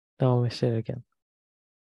 now I'm gonna share again.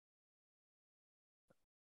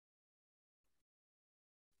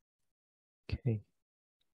 Okay,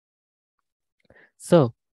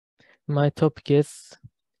 so my topic is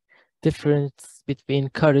difference between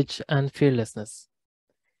courage and fearlessness.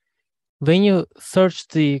 When you search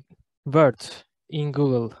the word in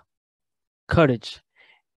Google, courage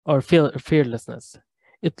or fearlessness,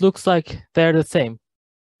 it looks like they're the same.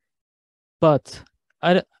 But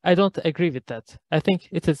I don't agree with that. I think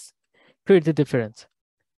it is pretty different.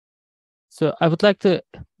 So I would like to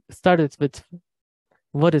start it with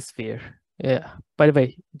what is fear? Yeah. By the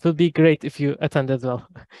way, it would be great if you attend as well.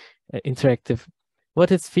 Interactive. What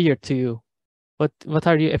is fear to you? What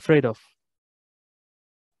are you afraid of?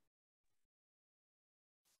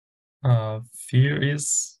 Fear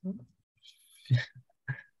is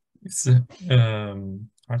it's a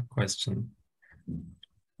hard question.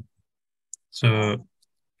 So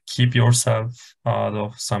keep yourself out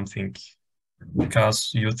of something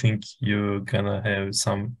because you think you're gonna have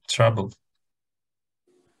some trouble.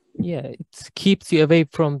 Yeah, it keeps you away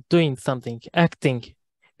from doing something, acting,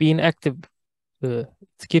 being active. It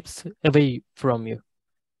keeps away from you.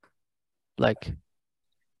 Like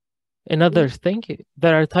another thing,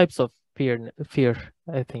 there are types of fear,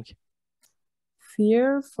 I think.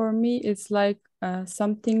 Fear for me is like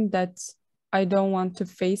something that I don't want to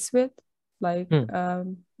face with, like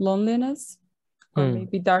loneliness or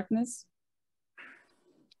maybe darkness.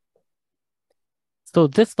 So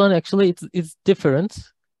this one actually it's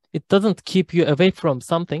different. It doesn't keep you away from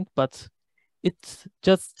something, but it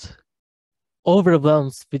just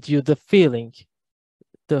overwhelms with you the feeling,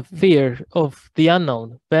 the fear of the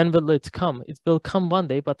unknown. When will it come? It will come one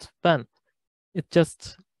day, but when? It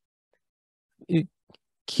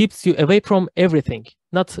keeps you away from everything,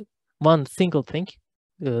 not one single thing,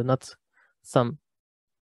 not some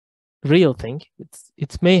real thing.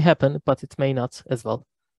 It may happen, but it may not as well.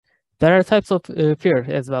 There are types of fear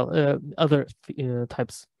as well, other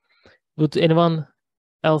types. Would anyone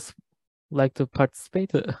else like to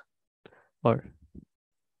participate? Or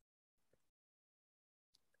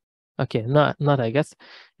okay, not I guess.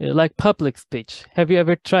 Like public speech. Have you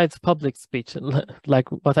ever tried public speech like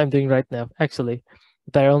what I'm doing right now? Actually,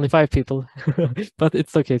 there are only 5 people, but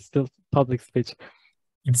it's okay. Still public speech.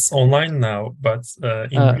 It's online now, but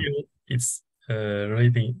in real, it's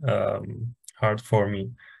really hard for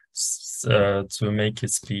me to make a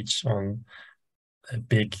speech on a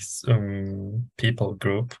big people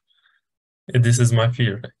group. This is my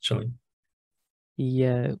fear, actually.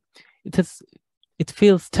 Yeah, it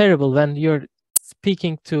feels terrible when you're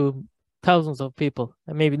speaking to thousands of people,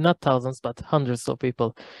 maybe not thousands, but hundreds of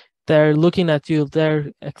people. They're looking at you,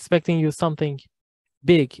 they're expecting you something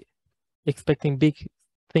big, expecting big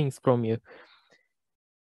things from you.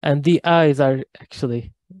 And the eyes are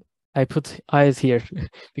actually, I put eyes here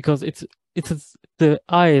because it is the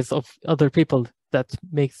eyes of other people that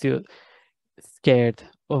makes you scared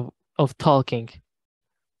of talking.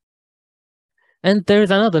 And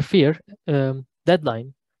there's another fear,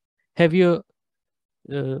 deadline. Have you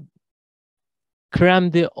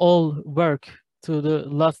crammed the all work to the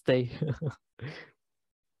last day,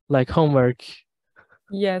 like homework?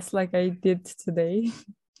 Yes, like I did today.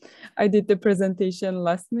 I did the presentation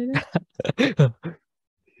last minute.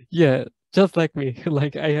 Yeah, just like me.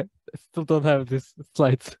 Like I still don't have this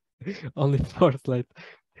slides, only 4 slides.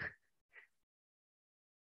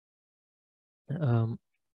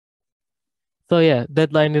 So yeah,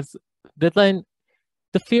 deadline.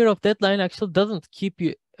 The fear of deadline actually doesn't keep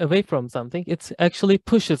you away from something, it actually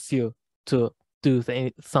pushes you to do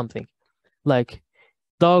something. Like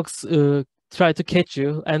dogs try to catch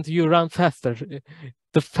you and you run faster.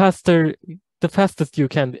 The fastest you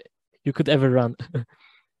could ever run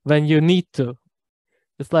when you need to.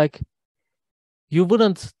 It's like you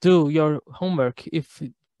wouldn't do your homework if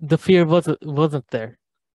the fear wasn't there.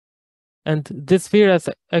 And this fear is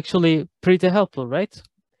actually pretty helpful, right?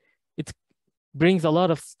 It brings a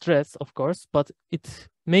lot of stress, of course, but it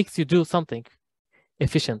makes you do something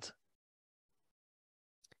efficient.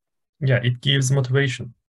 Yeah, it gives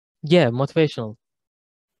motivation. Yeah, motivational.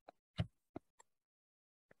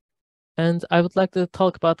 And I would like to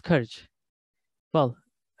talk about courage. Well,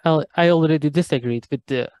 I already disagreed with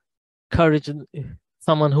the courage.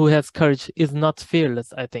 Someone who has courage is not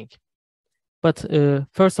fearless, I think. But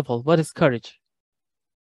first of all, what is courage?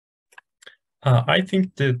 I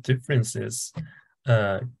think the difference is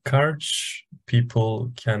courage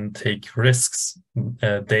people can take risks.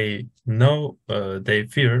 They know, they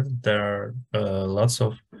fear there are lots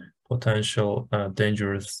of potential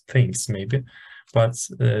dangerous things maybe, but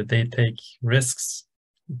they take risks.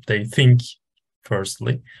 They think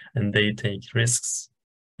firstly, and they take risks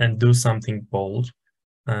and do something bold.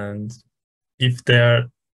 And if they're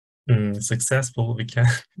successful, we can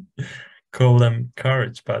call them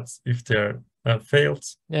courage, but if they're failed,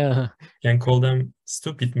 Yeah, can call them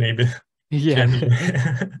stupid maybe. yeah,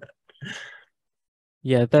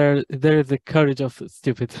 yeah. There is the courage of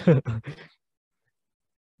stupid.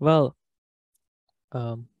 Well,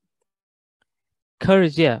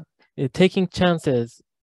 courage, yeah, taking chances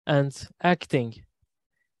and acting.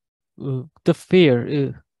 The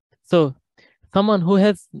fear. So someone who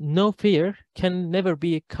has no fear can never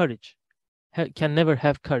be courage. Can never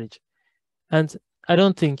have courage, and I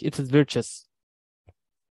don't think it is virtuous.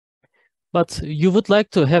 But you would like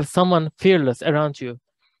to have someone fearless around you.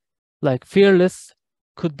 Like fearless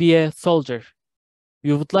could be a soldier.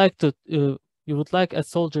 You would like a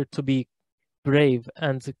soldier to be brave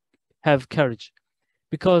and have courage,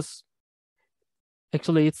 because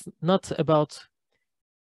actually it's not about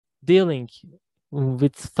dealing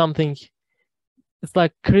with something. It's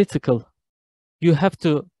like critical. You have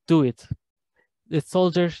to do it. The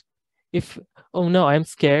soldier, if, oh no, I'm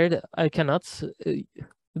scared, I cannot.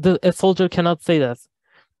 A soldier cannot say that.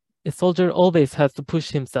 A soldier always has to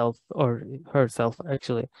push himself or herself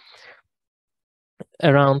actually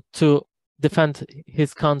around to defend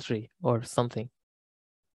his country or something.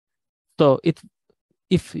 So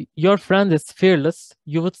if your friend is fearless,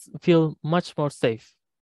 you would feel much more safe.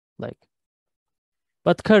 Like,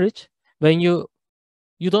 but courage, when you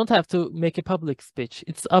don't have to make a public speech.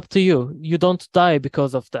 It's up to you. You don't die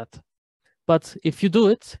because of that. But if you do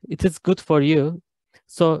it, it is good for you.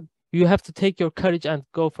 So you have to take your courage and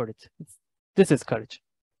go for it. This is courage.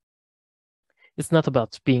 It's not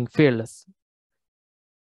about being fearless.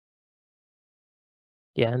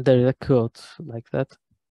 Yeah, and there is a quote like that.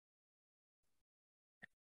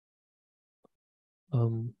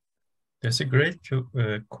 That's a great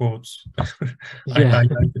quote. Yeah. I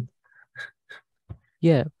like it.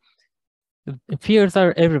 Yeah. Fears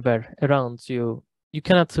are everywhere around you. You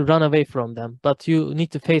cannot run away from them, but you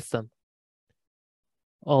need to face them.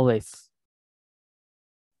 Always.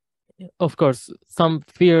 Of course, some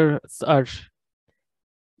fears are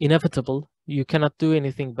inevitable. You cannot do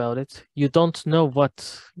anything about it. You don't know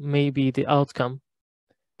what may be the outcome,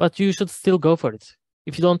 but you should still go for it.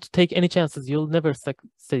 If you don't take any chances, you'll never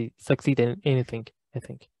succeed in anything, I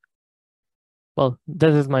think. Well,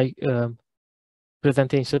 that is my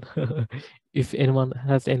presentation. If anyone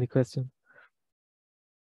has any question.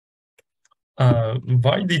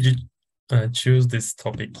 Why did you choose this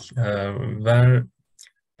topic? Where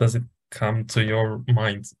does it come to your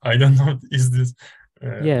mind? I don't know. Is this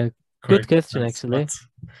Yeah, good question actually.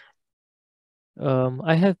 But...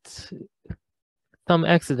 I had some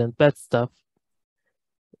accident, bad stuff,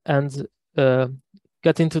 and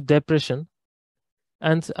got into depression,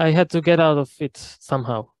 and I had to get out of it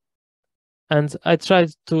somehow. And I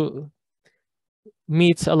tried to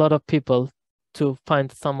meet a lot of people to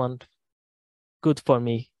find someone good for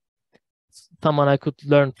me, someone I could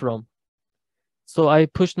learn from. So I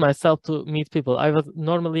pushed myself to meet people. I was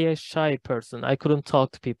normally a shy person. I couldn't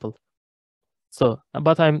talk to people. So,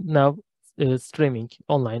 but I'm now streaming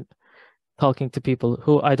online, talking to people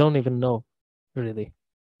who I don't even know, really.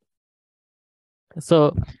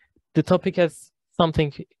 So the topic has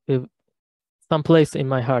something, some place in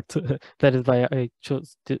my heart. That is why I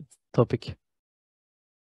chose the topic.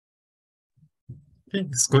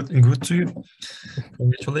 It's good to you.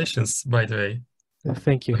 Congratulations, by the way.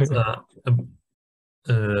 Thank you. But,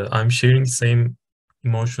 I'm sharing same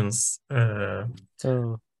emotions.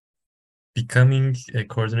 So Becoming a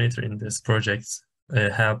coordinator in this project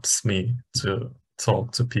helps me to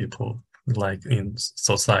talk to people like in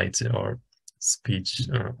society or speech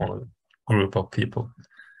on a group of people.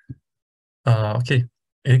 Okay,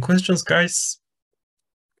 any questions, guys?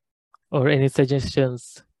 or any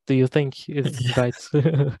suggestions? Do you think is Yeah. right?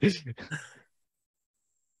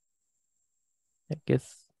 I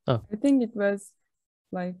guess. Oh, I think it was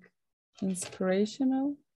like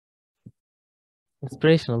inspirational.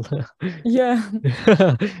 inspirational. Yeah.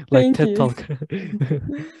 Like Thank TED you. Talk.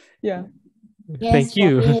 Yeah. Yes, Thank for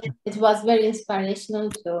you. me, it was very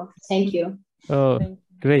inspirational too. Thank you. Oh, Thank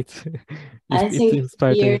you. great. I It think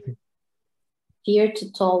inspired fear, everything. fear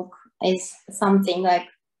to talk is something like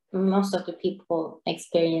most of the people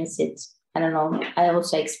experience it. I don't know. I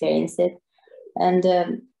also experienced it, and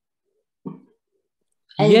it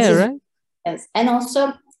Yeah, is- right? yes. And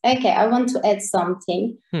also, okay, I want to add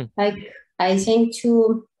something. Like, I think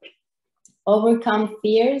to overcome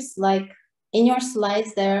fears, like in your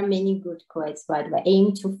slides, there are many good quotes, by the way.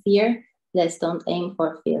 Aim to fear, let's don't aim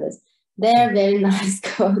for fearless. They are very nice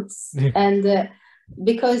quotes. And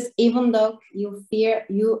because even though you fear,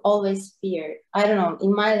 you always fear. I don't know,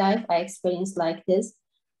 in my life, I experienced like this.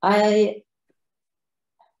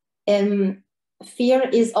 Fear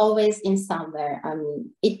is always in somewhere. I mean,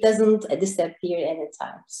 it doesn't disappear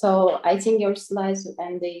anytime. So I think your slides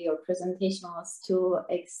and your presentation was too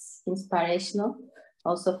inspirational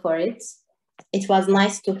also for it. It was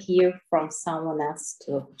nice to hear from someone else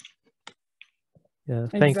too. Yeah,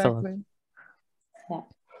 thanks a lot. Exactly. Yeah.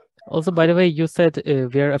 Also, by the way, you said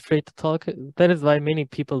we are afraid to talk. That is why many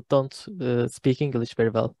people don't speak English very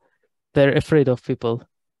well. They're afraid of people.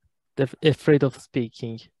 They're afraid of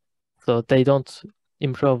speaking. So they don't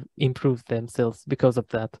improve themselves because of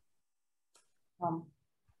that.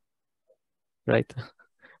 Right?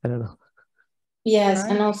 I don't know. Yes,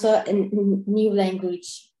 Right. and also a new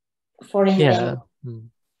language, foreign Yeah. language.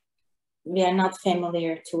 We are not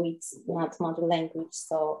familiar to it, not mother language.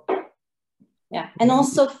 So yeah, and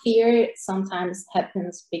also fear sometimes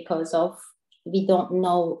happens because of we don't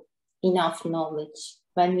know enough knowledge.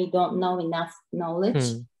 When we don't know enough knowledge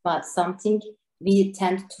about something, we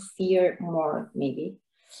tend to fear more, maybe.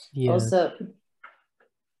 Yeah. Also,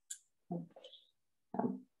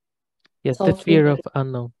 yes, the talking fear with- of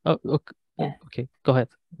unknown. Oh, okay. Yeah. Okay, go ahead.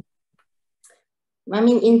 I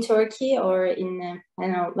mean, in Turkey or in, I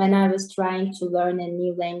don't know, when I was trying to learn a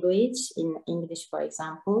new language, in English, for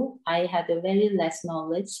example, I had a very less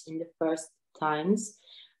knowledge in the first times.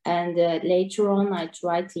 And later on, I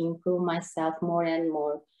tried to improve myself more and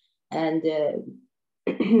more. And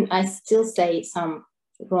I still say some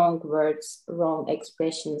wrong words, wrong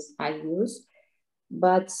expressions I use.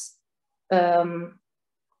 But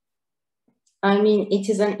I mean, it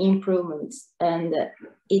is an improvement, and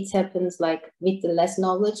it happens like with the less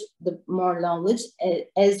knowledge, the more knowledge.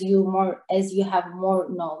 As you have more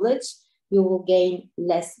knowledge, you will gain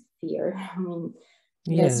less fear. I mean,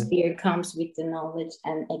 less fear comes with the knowledge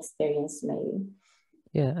and experience, maybe.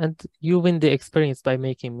 Yeah, and you win the experience by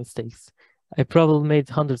making mistakes. I probably made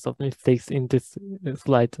hundreds of mistakes in this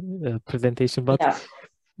slide presentation, but yeah.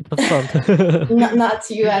 it was fun. not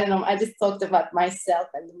you, I don't know. I just talked about myself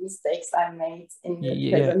and the mistakes I made in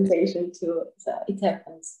the presentation too. So it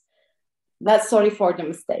happens. But sorry for the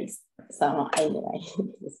mistakes. So anyway.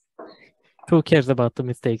 Who cares about the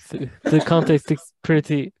mistakes? The context is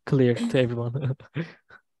pretty clear to everyone.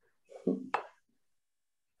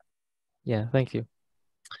 Yeah, thank you.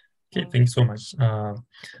 Okay, thanks so much.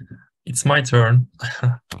 It's my turn.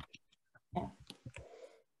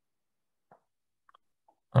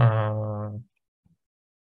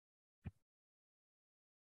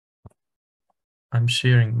 I'm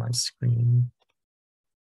sharing my screen.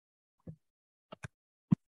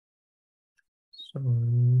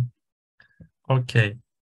 So, okay.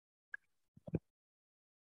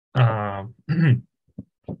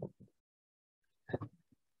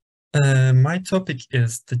 My topic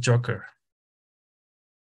is The Joker.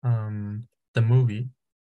 The movie.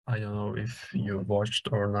 I don't know if you watched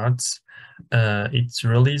or not. It's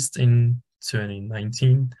released in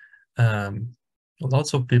 2019.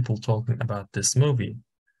 Lots of people talking about this movie.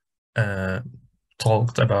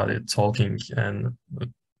 Talked about it, talking, and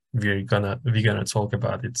we're gonna talk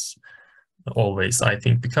about it always, I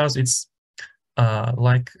think, because it's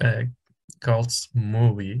like a cult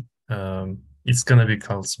movie. It's gonna be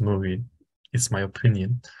cult movie. It's my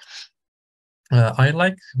opinion. I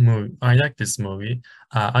like this movie.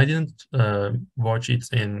 I didn't watch it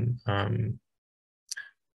in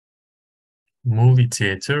movie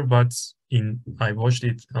theater, but I watched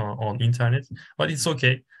it on internet, but it's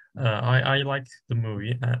okay. I like the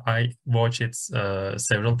movie. I watched it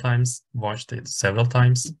several times.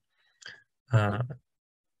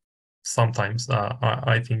 Sometimes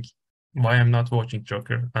I think, why I'm not watching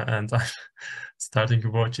Joker, and I'm starting to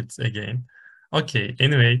watch it again. Okay,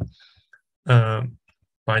 anyway,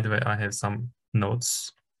 by the way, I have some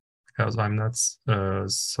notes because I'm not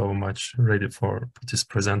so much ready for this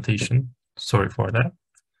presentation. Sorry for that.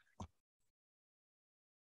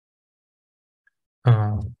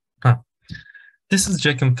 This is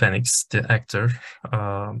Joaquin Phoenix, the actor.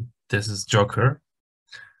 This is Joker.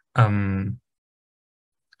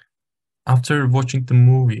 After watching the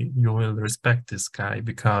movie, you will respect this guy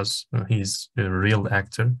because he's a real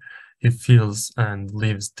actor. He feels and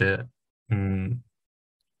lives the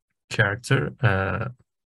character.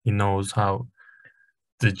 He knows how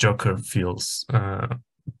the Joker feels.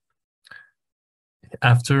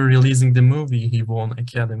 After releasing the movie, he won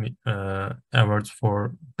Academy Award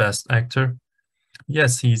for Best Actor.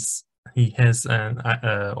 Yes, he has an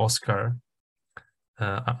Oscar.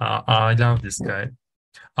 I love this guy.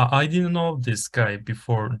 I didn't know this guy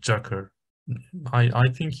before Joker. I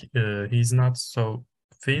think he's not so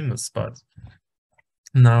famous, but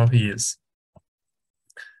now he is.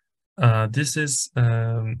 This is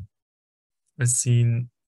a scene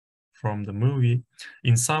from the movie.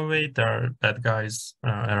 In some way, there are bad guys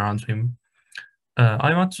around him.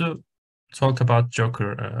 I want to talk about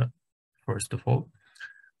Joker first of all.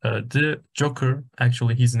 The Joker,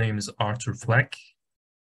 actually, his name is Arthur Fleck.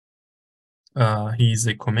 He's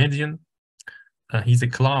a comedian. He's a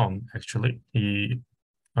clown, actually. He's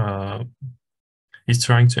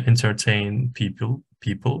trying to entertain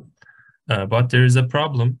people. But there is a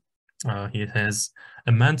problem. He has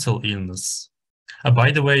a mental illness.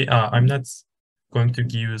 By the way, I'm not going to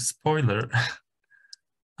give a spoiler.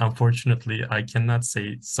 Unfortunately, I cannot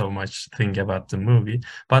say so much thing about the movie,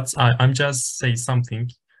 but I'm just say something.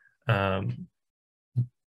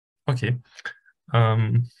 Okay.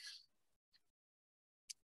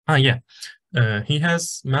 He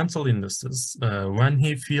has mental illnesses. When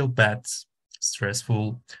he feel bad,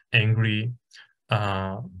 stressful, angry,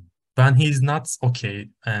 when he's not okay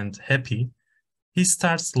and happy, he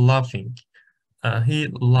starts laughing. He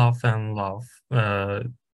laugh and laugh.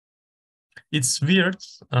 It's weird.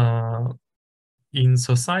 In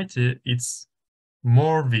society, it's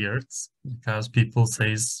more weird because people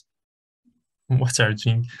says, "What are you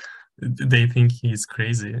doing?" They think he's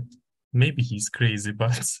crazy. Maybe he's crazy,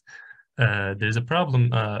 but there's a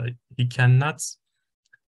problem. He cannot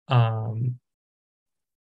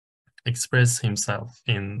express himself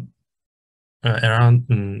in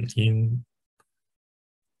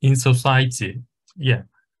society. Yeah.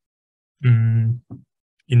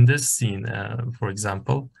 In this scene, for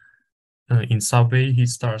example, in Subway, he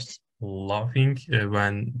starts laughing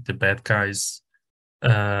when the bad guys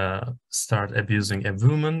start abusing a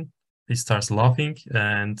woman. He starts laughing,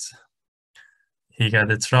 and he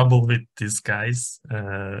got a trouble with these guys.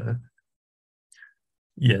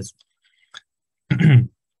 Yes.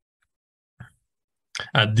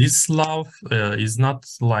 This love is not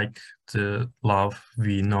like the love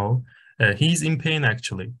we know. He's in pain,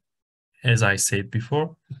 actually, as I said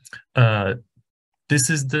before. This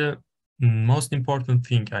is the most important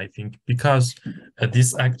thing, I think, because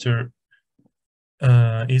this actor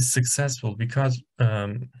is successful because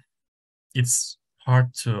it's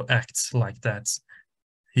hard to act like that.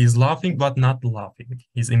 He's laughing, but not laughing.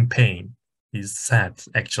 He's in pain. He's sad,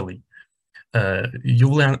 actually. You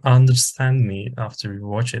will understand me after you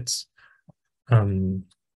watch it.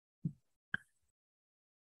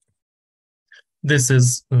 This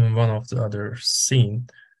is one of the other scene.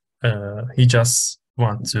 He just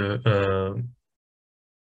want to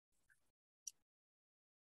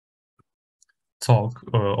talk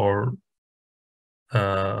or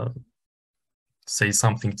say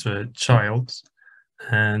something to a child,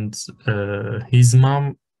 and his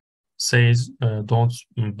mom says, "Don't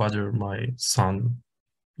bother my son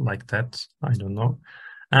like that." I don't know.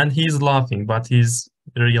 And he's laughing, but he's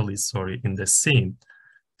really sorry in the scene.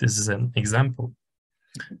 This is an example.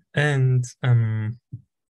 And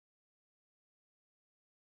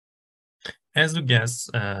as you guess,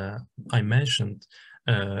 I mentioned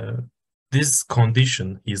this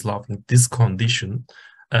condition, he's laughing, this condition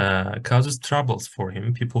causes troubles for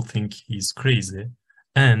him. People think he's crazy,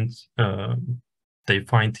 and they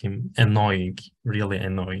find him annoying, really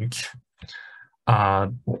annoying.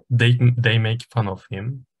 They make fun of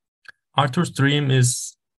him. Arthur's dream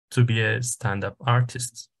is to be a stand-up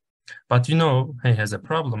artist, but you know, he has a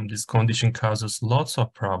problem. This condition causes lots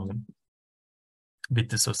of problem with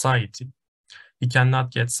the society. he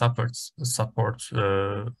cannot get support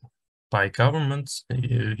by government.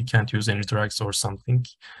 He can't use any drugs or something.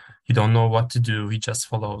 He don't know what to do. He just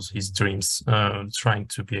follows his dreams, trying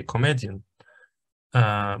to be a comedian.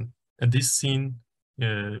 This scene,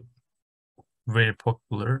 very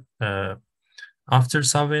popular. After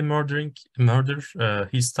Subway murder,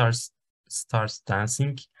 he starts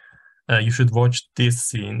dancing. You should watch this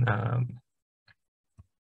scene.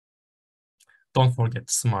 Don't forget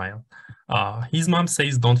to smile. His mom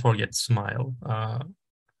says, don't forget to smile.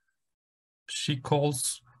 She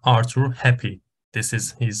calls Arthur Happy. This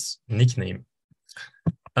is his nickname.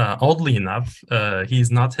 Oddly enough, he is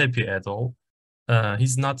not happy at all.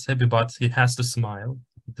 He's not happy, but he has to smile.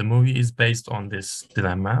 The movie is based on this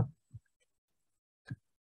dilemma.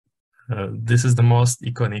 This is the most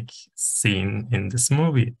iconic scene in this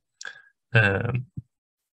movie.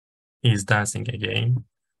 He's dancing again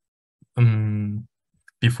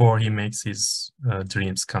before he makes his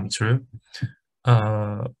dreams come true.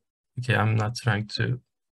 Okay, I'm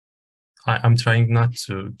trying not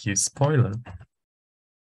to give spoiler.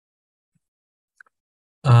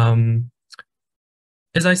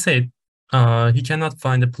 As I said, he cannot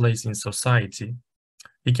find a place in society.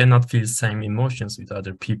 He cannot feel the same emotions with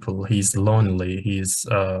other people. He's lonely. He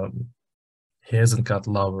hasn't got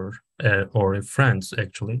a lover or a friend,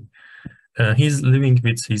 actually. He's living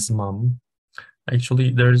with his mom.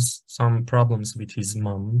 Actually, there's some problems with his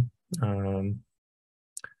mom.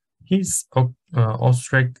 He's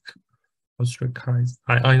ostracized.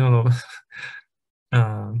 I don't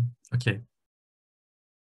know. Okay.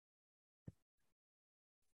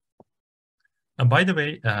 By the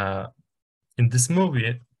way, in this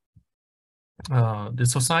movie, the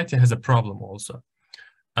society has a problem also.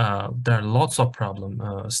 There are lots of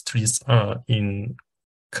problems. Streets in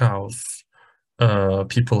chaos.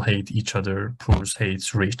 People hate each other. Poor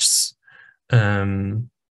hate rich. There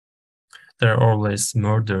are always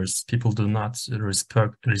murders. People do not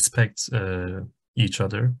respect each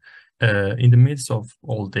other. In the midst of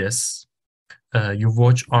all this, you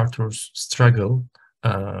watch Arthur's struggle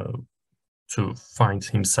to find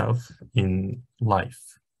himself in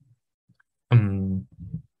life.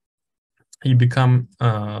 He become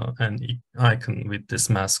an icon with this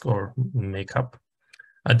mask or makeup.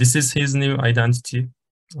 This is his new identity,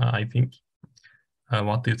 I think.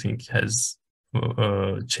 What do you think has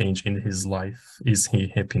changed in his life? Is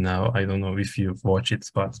he happy now? I don't know if you watch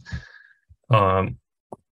it, but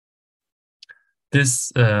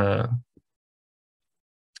this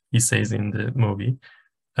he says in the movie,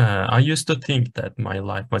 I used to think that my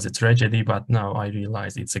life was a tragedy, but now I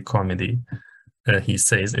realize it's a comedy. He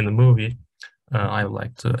says in the movie. I would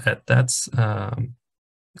like to add that.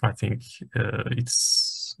 I think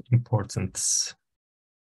it's important.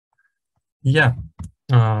 Yeah,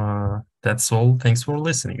 that's all. Thanks for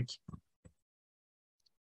listening.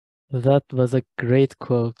 That was a great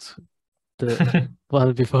quote. The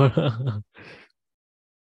one before.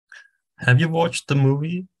 Have you watched the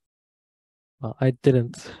movie? I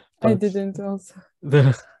didn't. I didn't also.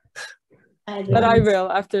 I But I didn't. will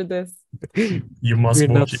after this. You must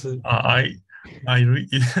We're watch not- it.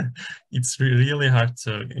 It's really hard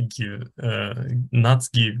to not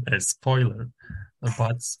give a spoiler,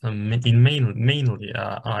 but mainly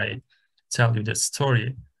I tell you the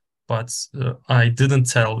story, but I didn't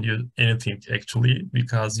tell you anything actually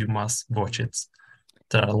because you must watch it.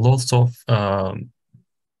 There are lots of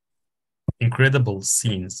incredible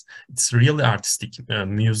scenes. It's really artistic,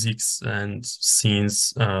 musics and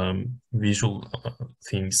scenes, visual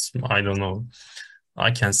things. I don't know. I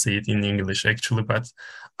can't say it in English actually, but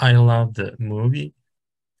I love the movie.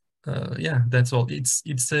 Yeah, that's all. It's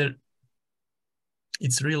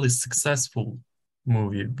really successful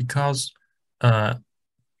movie because you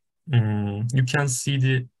can see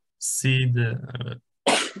the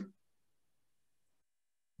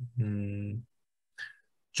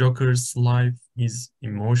Joker's life, his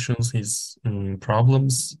emotions, his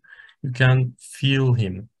problems. You can feel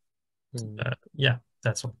him. Yeah,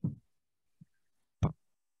 that's all.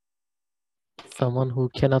 Someone who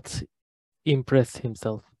cannot impress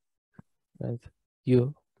himself, right?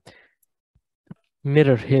 You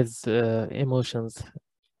mirror his emotions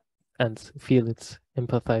and feel it,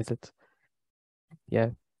 empathize it.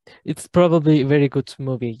 Yeah, it's probably a very good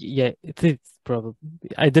movie. Yeah, it is probably.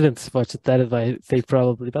 I didn't watch it, that is why I say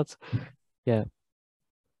probably, but yeah.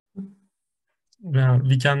 Yeah,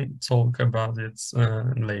 we can talk about it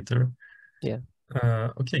later. Yeah.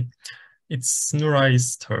 Okay, it's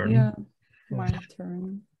Nuray's turn. Yeah, my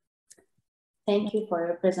turn. Thank you for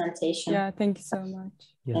your presentation. Yeah, thank you so much.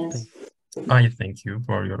 Yeah, Yes. I thank you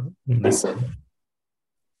for your listening.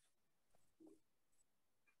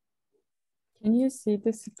 Can you see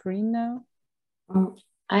the screen now?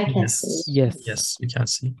 I can Yes. see. Yes, we can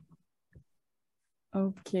see.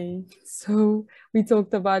 Okay, so we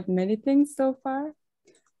talked about many things so far,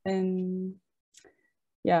 and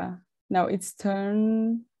yeah, now it's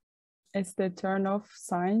the turn of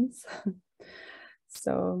science.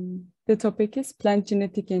 So the topic is plant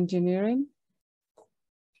genetic engineering.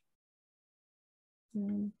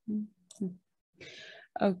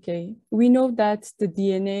 Okay, we know that the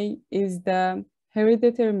DNA is the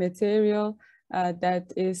hereditary material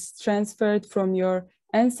that is transferred from your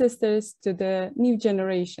ancestors to the new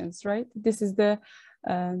generations, right? This is the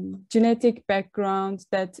genetic background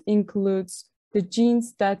that includes the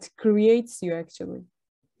genes that creates you actually.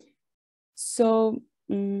 So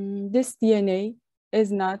this DNA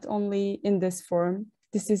is not only in this form.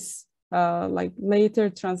 This is like later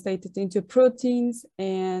translated into proteins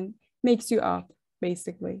and makes you up,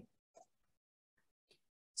 basically.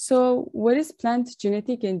 So what is plant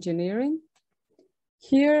genetic engineering?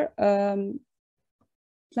 Here,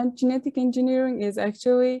 plant genetic engineering is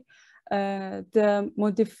actually the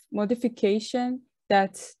modification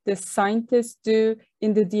that the scientists do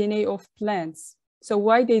in the DNA of plants. So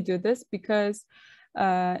why they do this? Because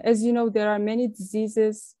as you know, there are many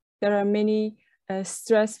diseases, there are many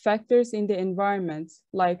stress factors in the environment,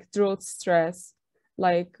 like drought stress,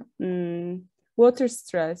 like water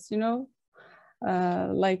stress, you know,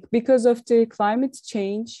 like because of the climate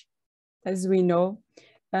change, as we know,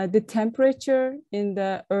 the temperature in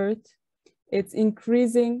the earth, it's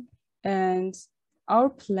increasing, and our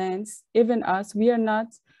plants, even us, we are not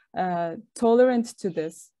tolerant to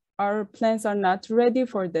this. Our plants are not ready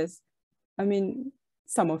for this. I mean,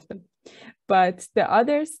 some of them, but the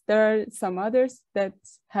others, there are some others that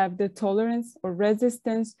have the tolerance or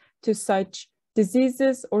resistance to such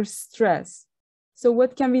diseases or stress. So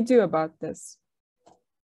what can we do about this?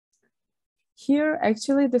 Here,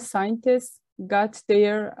 actually, the scientists got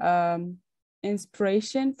their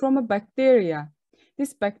inspiration from a bacteria.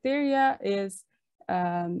 This bacteria is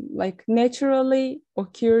like naturally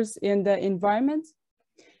occurs in the environment.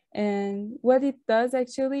 And what it does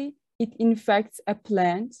actually, it infects a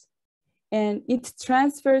plant and it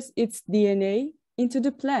transfers its DNA into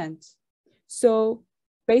the plant. So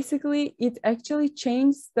basically, it actually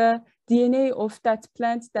changes the DNA of that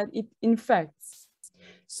plant that it infects.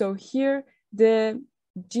 So here, the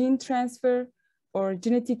gene transfer or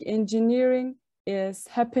genetic engineering is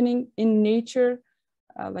happening in nature,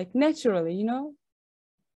 like naturally, you know?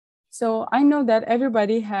 So I know that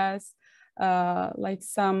everybody has like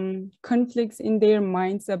some conflicts in their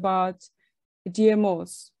minds about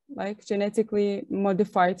GMOs, like genetically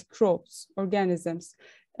modified crops, organisms.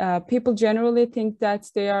 People generally think that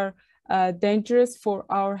they are dangerous for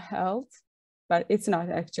our health, but it's not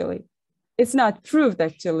actually. It's not proved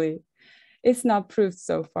actually. It's not proved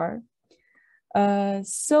so far.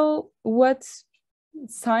 So what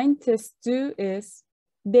scientists do is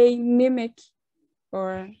they mimic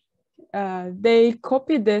or they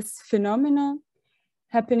copy this phenomenon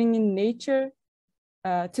happening in nature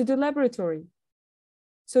to the laboratory.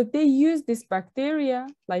 So they use this bacteria,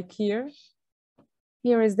 like here.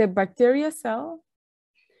 Here is the bacteria cell.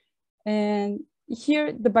 And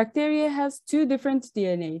here the bacteria has two different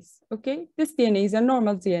DNAs, okay? This DNA is a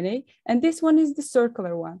normal DNA, and this one is the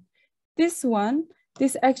circular one. This one,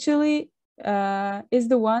 this actually is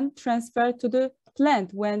the one transferred to the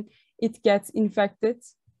plant when it gets infected.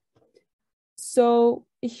 So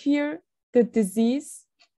here, the disease,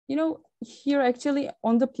 you know, here actually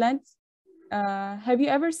on the plant, have you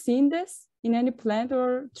ever seen this in any plant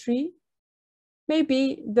or tree?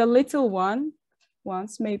 Maybe the little one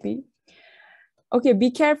once, maybe. Okay,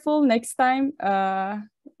 be careful next time.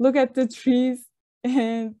 Look at the trees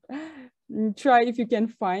and try if you can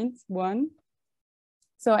find one.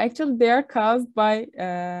 So actually they are caused by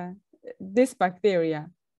this bacteria.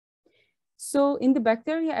 So in the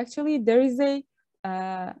bacteria, actually there is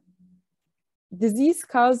a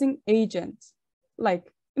disease-causing agent.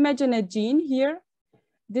 Like imagine a gene here.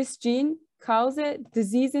 This gene causes a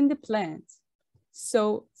disease in the plant.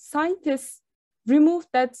 So scientists removed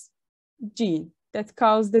that gene that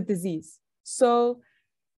caused the disease. So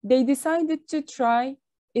they decided to try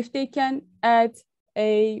if they can add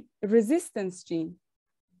a resistance gene.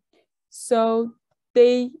 So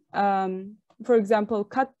they, for example,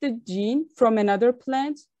 cut the gene from another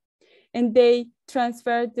plant and they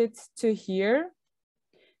transferred it to here.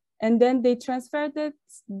 And then they transferred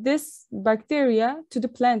this bacteria to the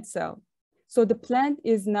plant cell. So the plant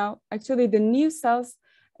is now actually the new cells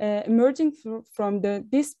emerging from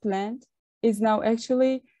this plant is now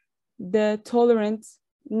actually the tolerant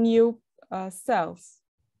new cells.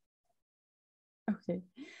 Okay,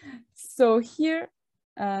 so here,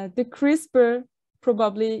 the CRISPR,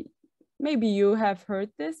 probably, maybe you have heard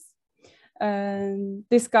this.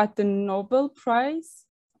 This got the Nobel Prize,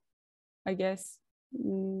 I guess,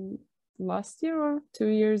 last year or 2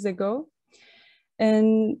 years ago.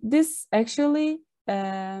 And this actually,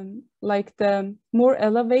 like the more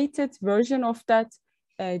elevated version of that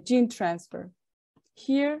gene transfer.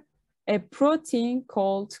 Here, a protein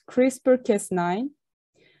called CRISPR-Cas9.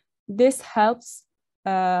 This helps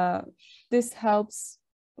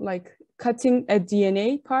like cutting a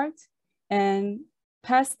DNA part and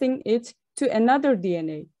passing it to another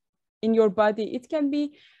DNA in your body. It can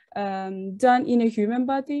be done in a human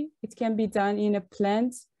body. It can be done in a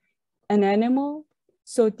plant, an animal.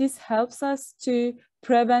 So this helps us to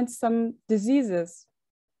prevent some diseases.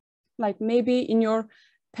 Like maybe in your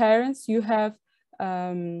parents, you have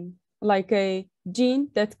like a gene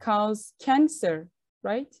that causes cancer,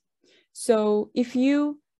 right? So if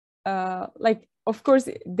you, like, of course,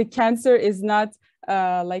 the cancer is not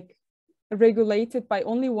like regulated by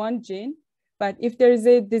only one gene, but if there is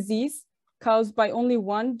a disease caused by only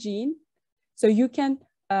one gene, so you can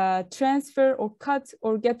transfer or cut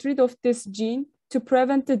or get rid of this gene to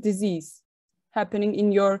prevent the disease happening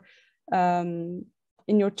in your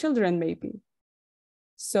children, maybe.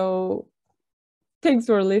 So thanks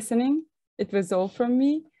for listening. It was all from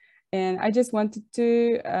me. And I just wanted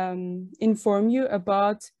to inform you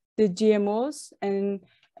about the GMOs and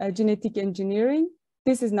genetic engineering.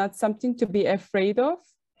 This is not something to be afraid of.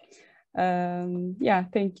 Yeah,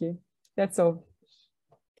 thank you. That's all.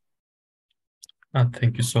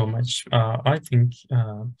 Thank you so much. I think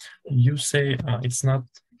you say it's not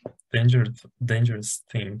dangerous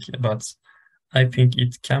thing, but I think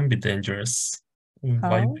it can be dangerous.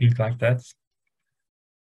 Why you think like that?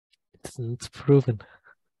 It's not proven.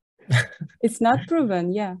 It's not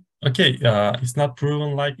proven, yeah. Okay, it's not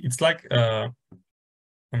proven. Like it's like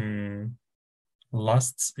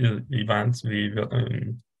last event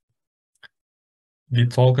we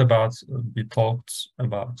talked about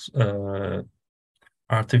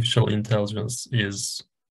artificial intelligence is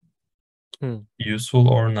useful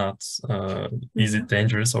or not. Is it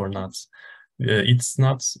dangerous or not? It's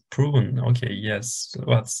not proven. Okay, yes,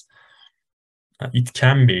 but it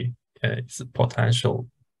can be. It's a potential.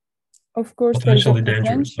 Of course, there's a Potentially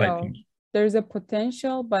dangerous, I potential. think. There's a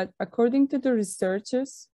potential, but according to the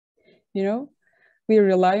researchers, you know, we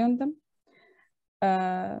rely on them.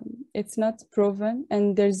 It's not proven,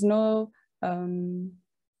 and there's no,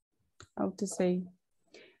 how to say,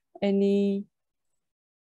 any,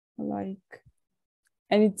 like,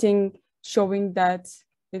 anything showing that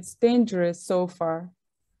it's dangerous so far.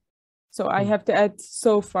 So I have to add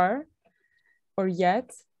so far or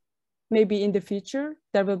yet. Maybe in the future,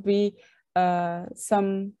 there will be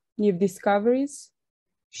some new discoveries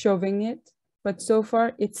showing it, but so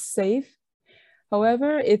far it's safe.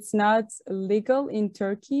 However, it's not legal in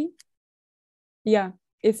Turkey. Yeah,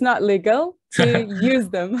 it's not legal to use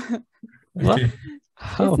them. What? Okay.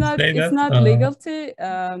 How? It's not legal to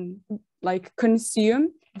like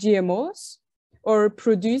consume GMOs or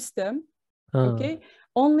produce them. Okay,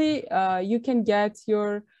 only you can get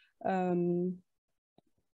your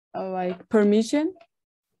like permission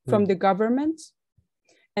from the government,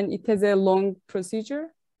 and it has a long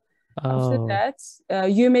procedure. After that,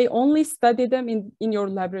 you may only study them in your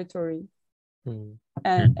laboratory.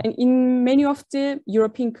 And in many of the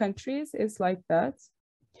European countries, it's like that.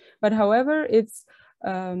 But however, it's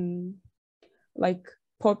like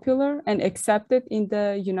popular and accepted in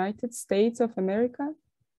the United States of America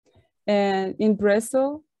and in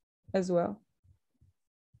Brazil as well.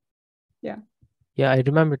 Yeah. Yeah, I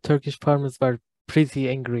remember Turkish farmers were pretty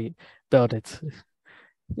angry about it.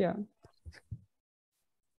 Yeah.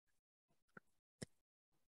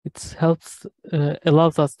 It helps,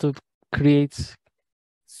 allows us to create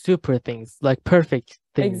super things, like perfect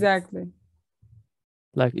things. Exactly.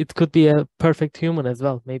 Like it could be a perfect human as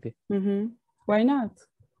well, maybe. Why not?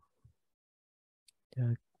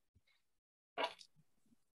 Yeah.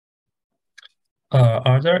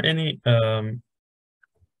 Are there any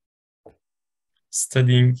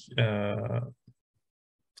studying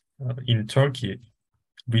in Turkey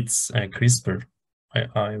with CRISPR? I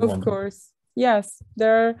Of wonder. course, yes.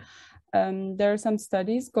 There are some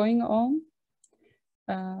studies going on,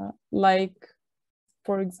 like,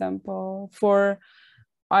 for example, for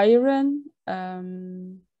iron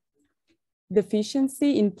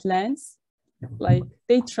deficiency in plants. Like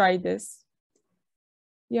they try this.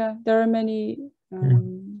 Yeah, there are many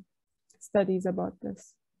studies about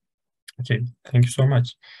this. Okay, thank you so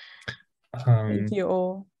much. Thank you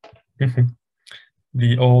all.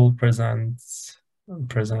 we all present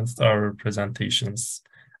our presentations,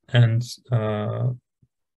 and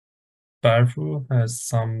Berfu has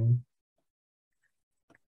some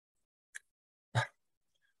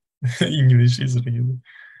English is really.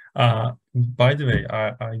 By the way,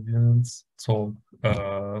 I didn't talk.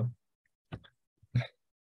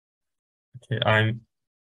 Okay, I'm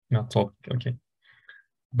not talking. Okay,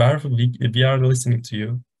 Berfu, we are listening to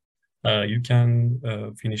you. You can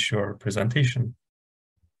finish your presentation.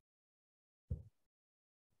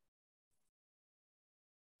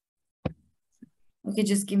 Okay,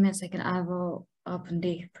 just give me a second. I will open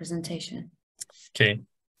the presentation. Okay.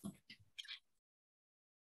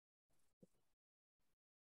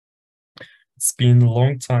 It's been a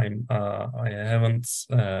long time. I haven't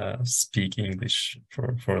speak English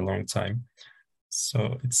for a long time,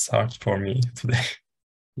 so it's hard for me today.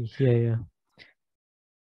 Yeah.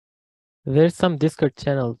 There's some Discord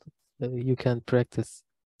channel you can practice.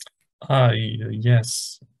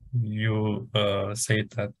 Yes, you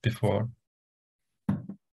said that before,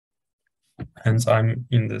 and I'm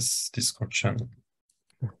in this Discord channel.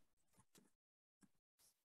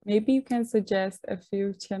 Maybe you can suggest a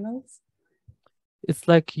few channels. It's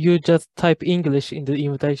like you just type English in the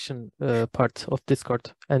invitation part of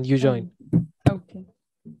Discord and you join. Okay.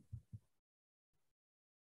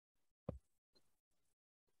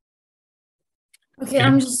 Okay,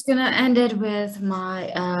 I'm just gonna end it with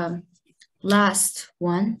my last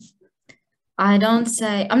one. I'm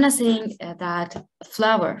not saying that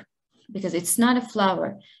flower, because it's not a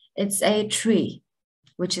flower. It's a tree,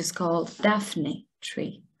 which is called Daphne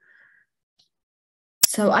tree.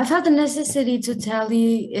 So I felt the necessity to tell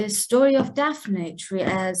you a story of Daphne tree,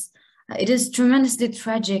 as it is tremendously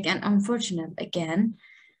tragic and unfortunate again.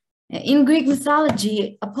 In Greek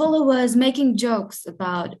mythology, Apollo was making jokes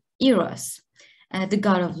about Eros, the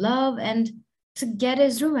god of love, and to get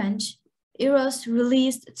his revenge, Eros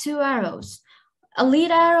released 2 arrows, a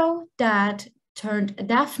lead arrow that turned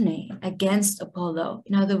Daphne against Apollo,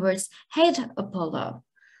 in other words, hate Apollo,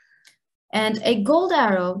 and a gold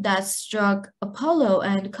arrow that struck Apollo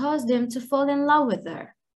and caused him to fall in love with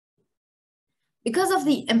her. Because of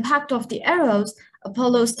the impact of the arrows,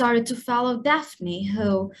 Apollo started to follow Daphne,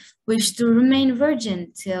 who wished to remain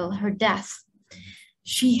virgin till her death.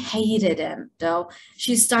 She hated him, though.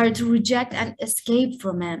 She started to reject and escape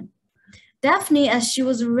from him. Daphne, as she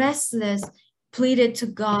was restless, pleaded to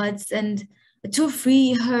gods and to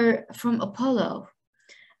free her from Apollo.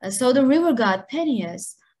 So the river god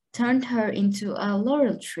Peneus turned her into a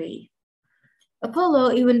laurel tree.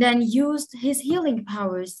 Apollo even then used his healing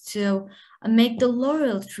powers to make the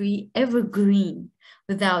laurel tree evergreen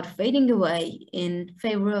without fading away in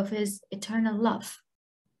favor of his eternal love.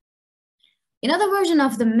 In another version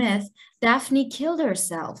of the myth, Daphne killed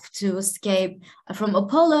herself to escape from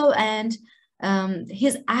Apollo and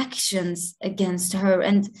his actions against her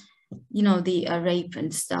and, the rape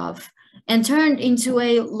and stuff, and turned into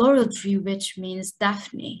a laurel tree, which means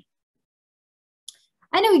Daphne.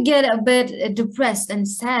 I know we get a bit depressed and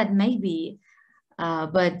sad maybe,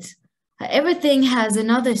 but everything has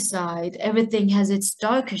another side. Everything has its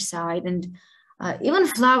darker side, and even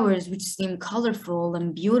flowers, which seem colorful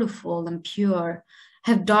and beautiful and pure,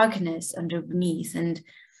 have darkness underneath. And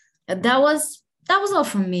that was all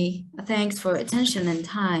from me. Thanks for attention and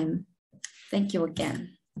time. Thank you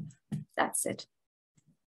again. That's it.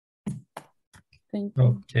 Thank you.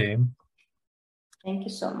 Okay. Thank you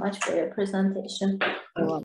so much for your presentation.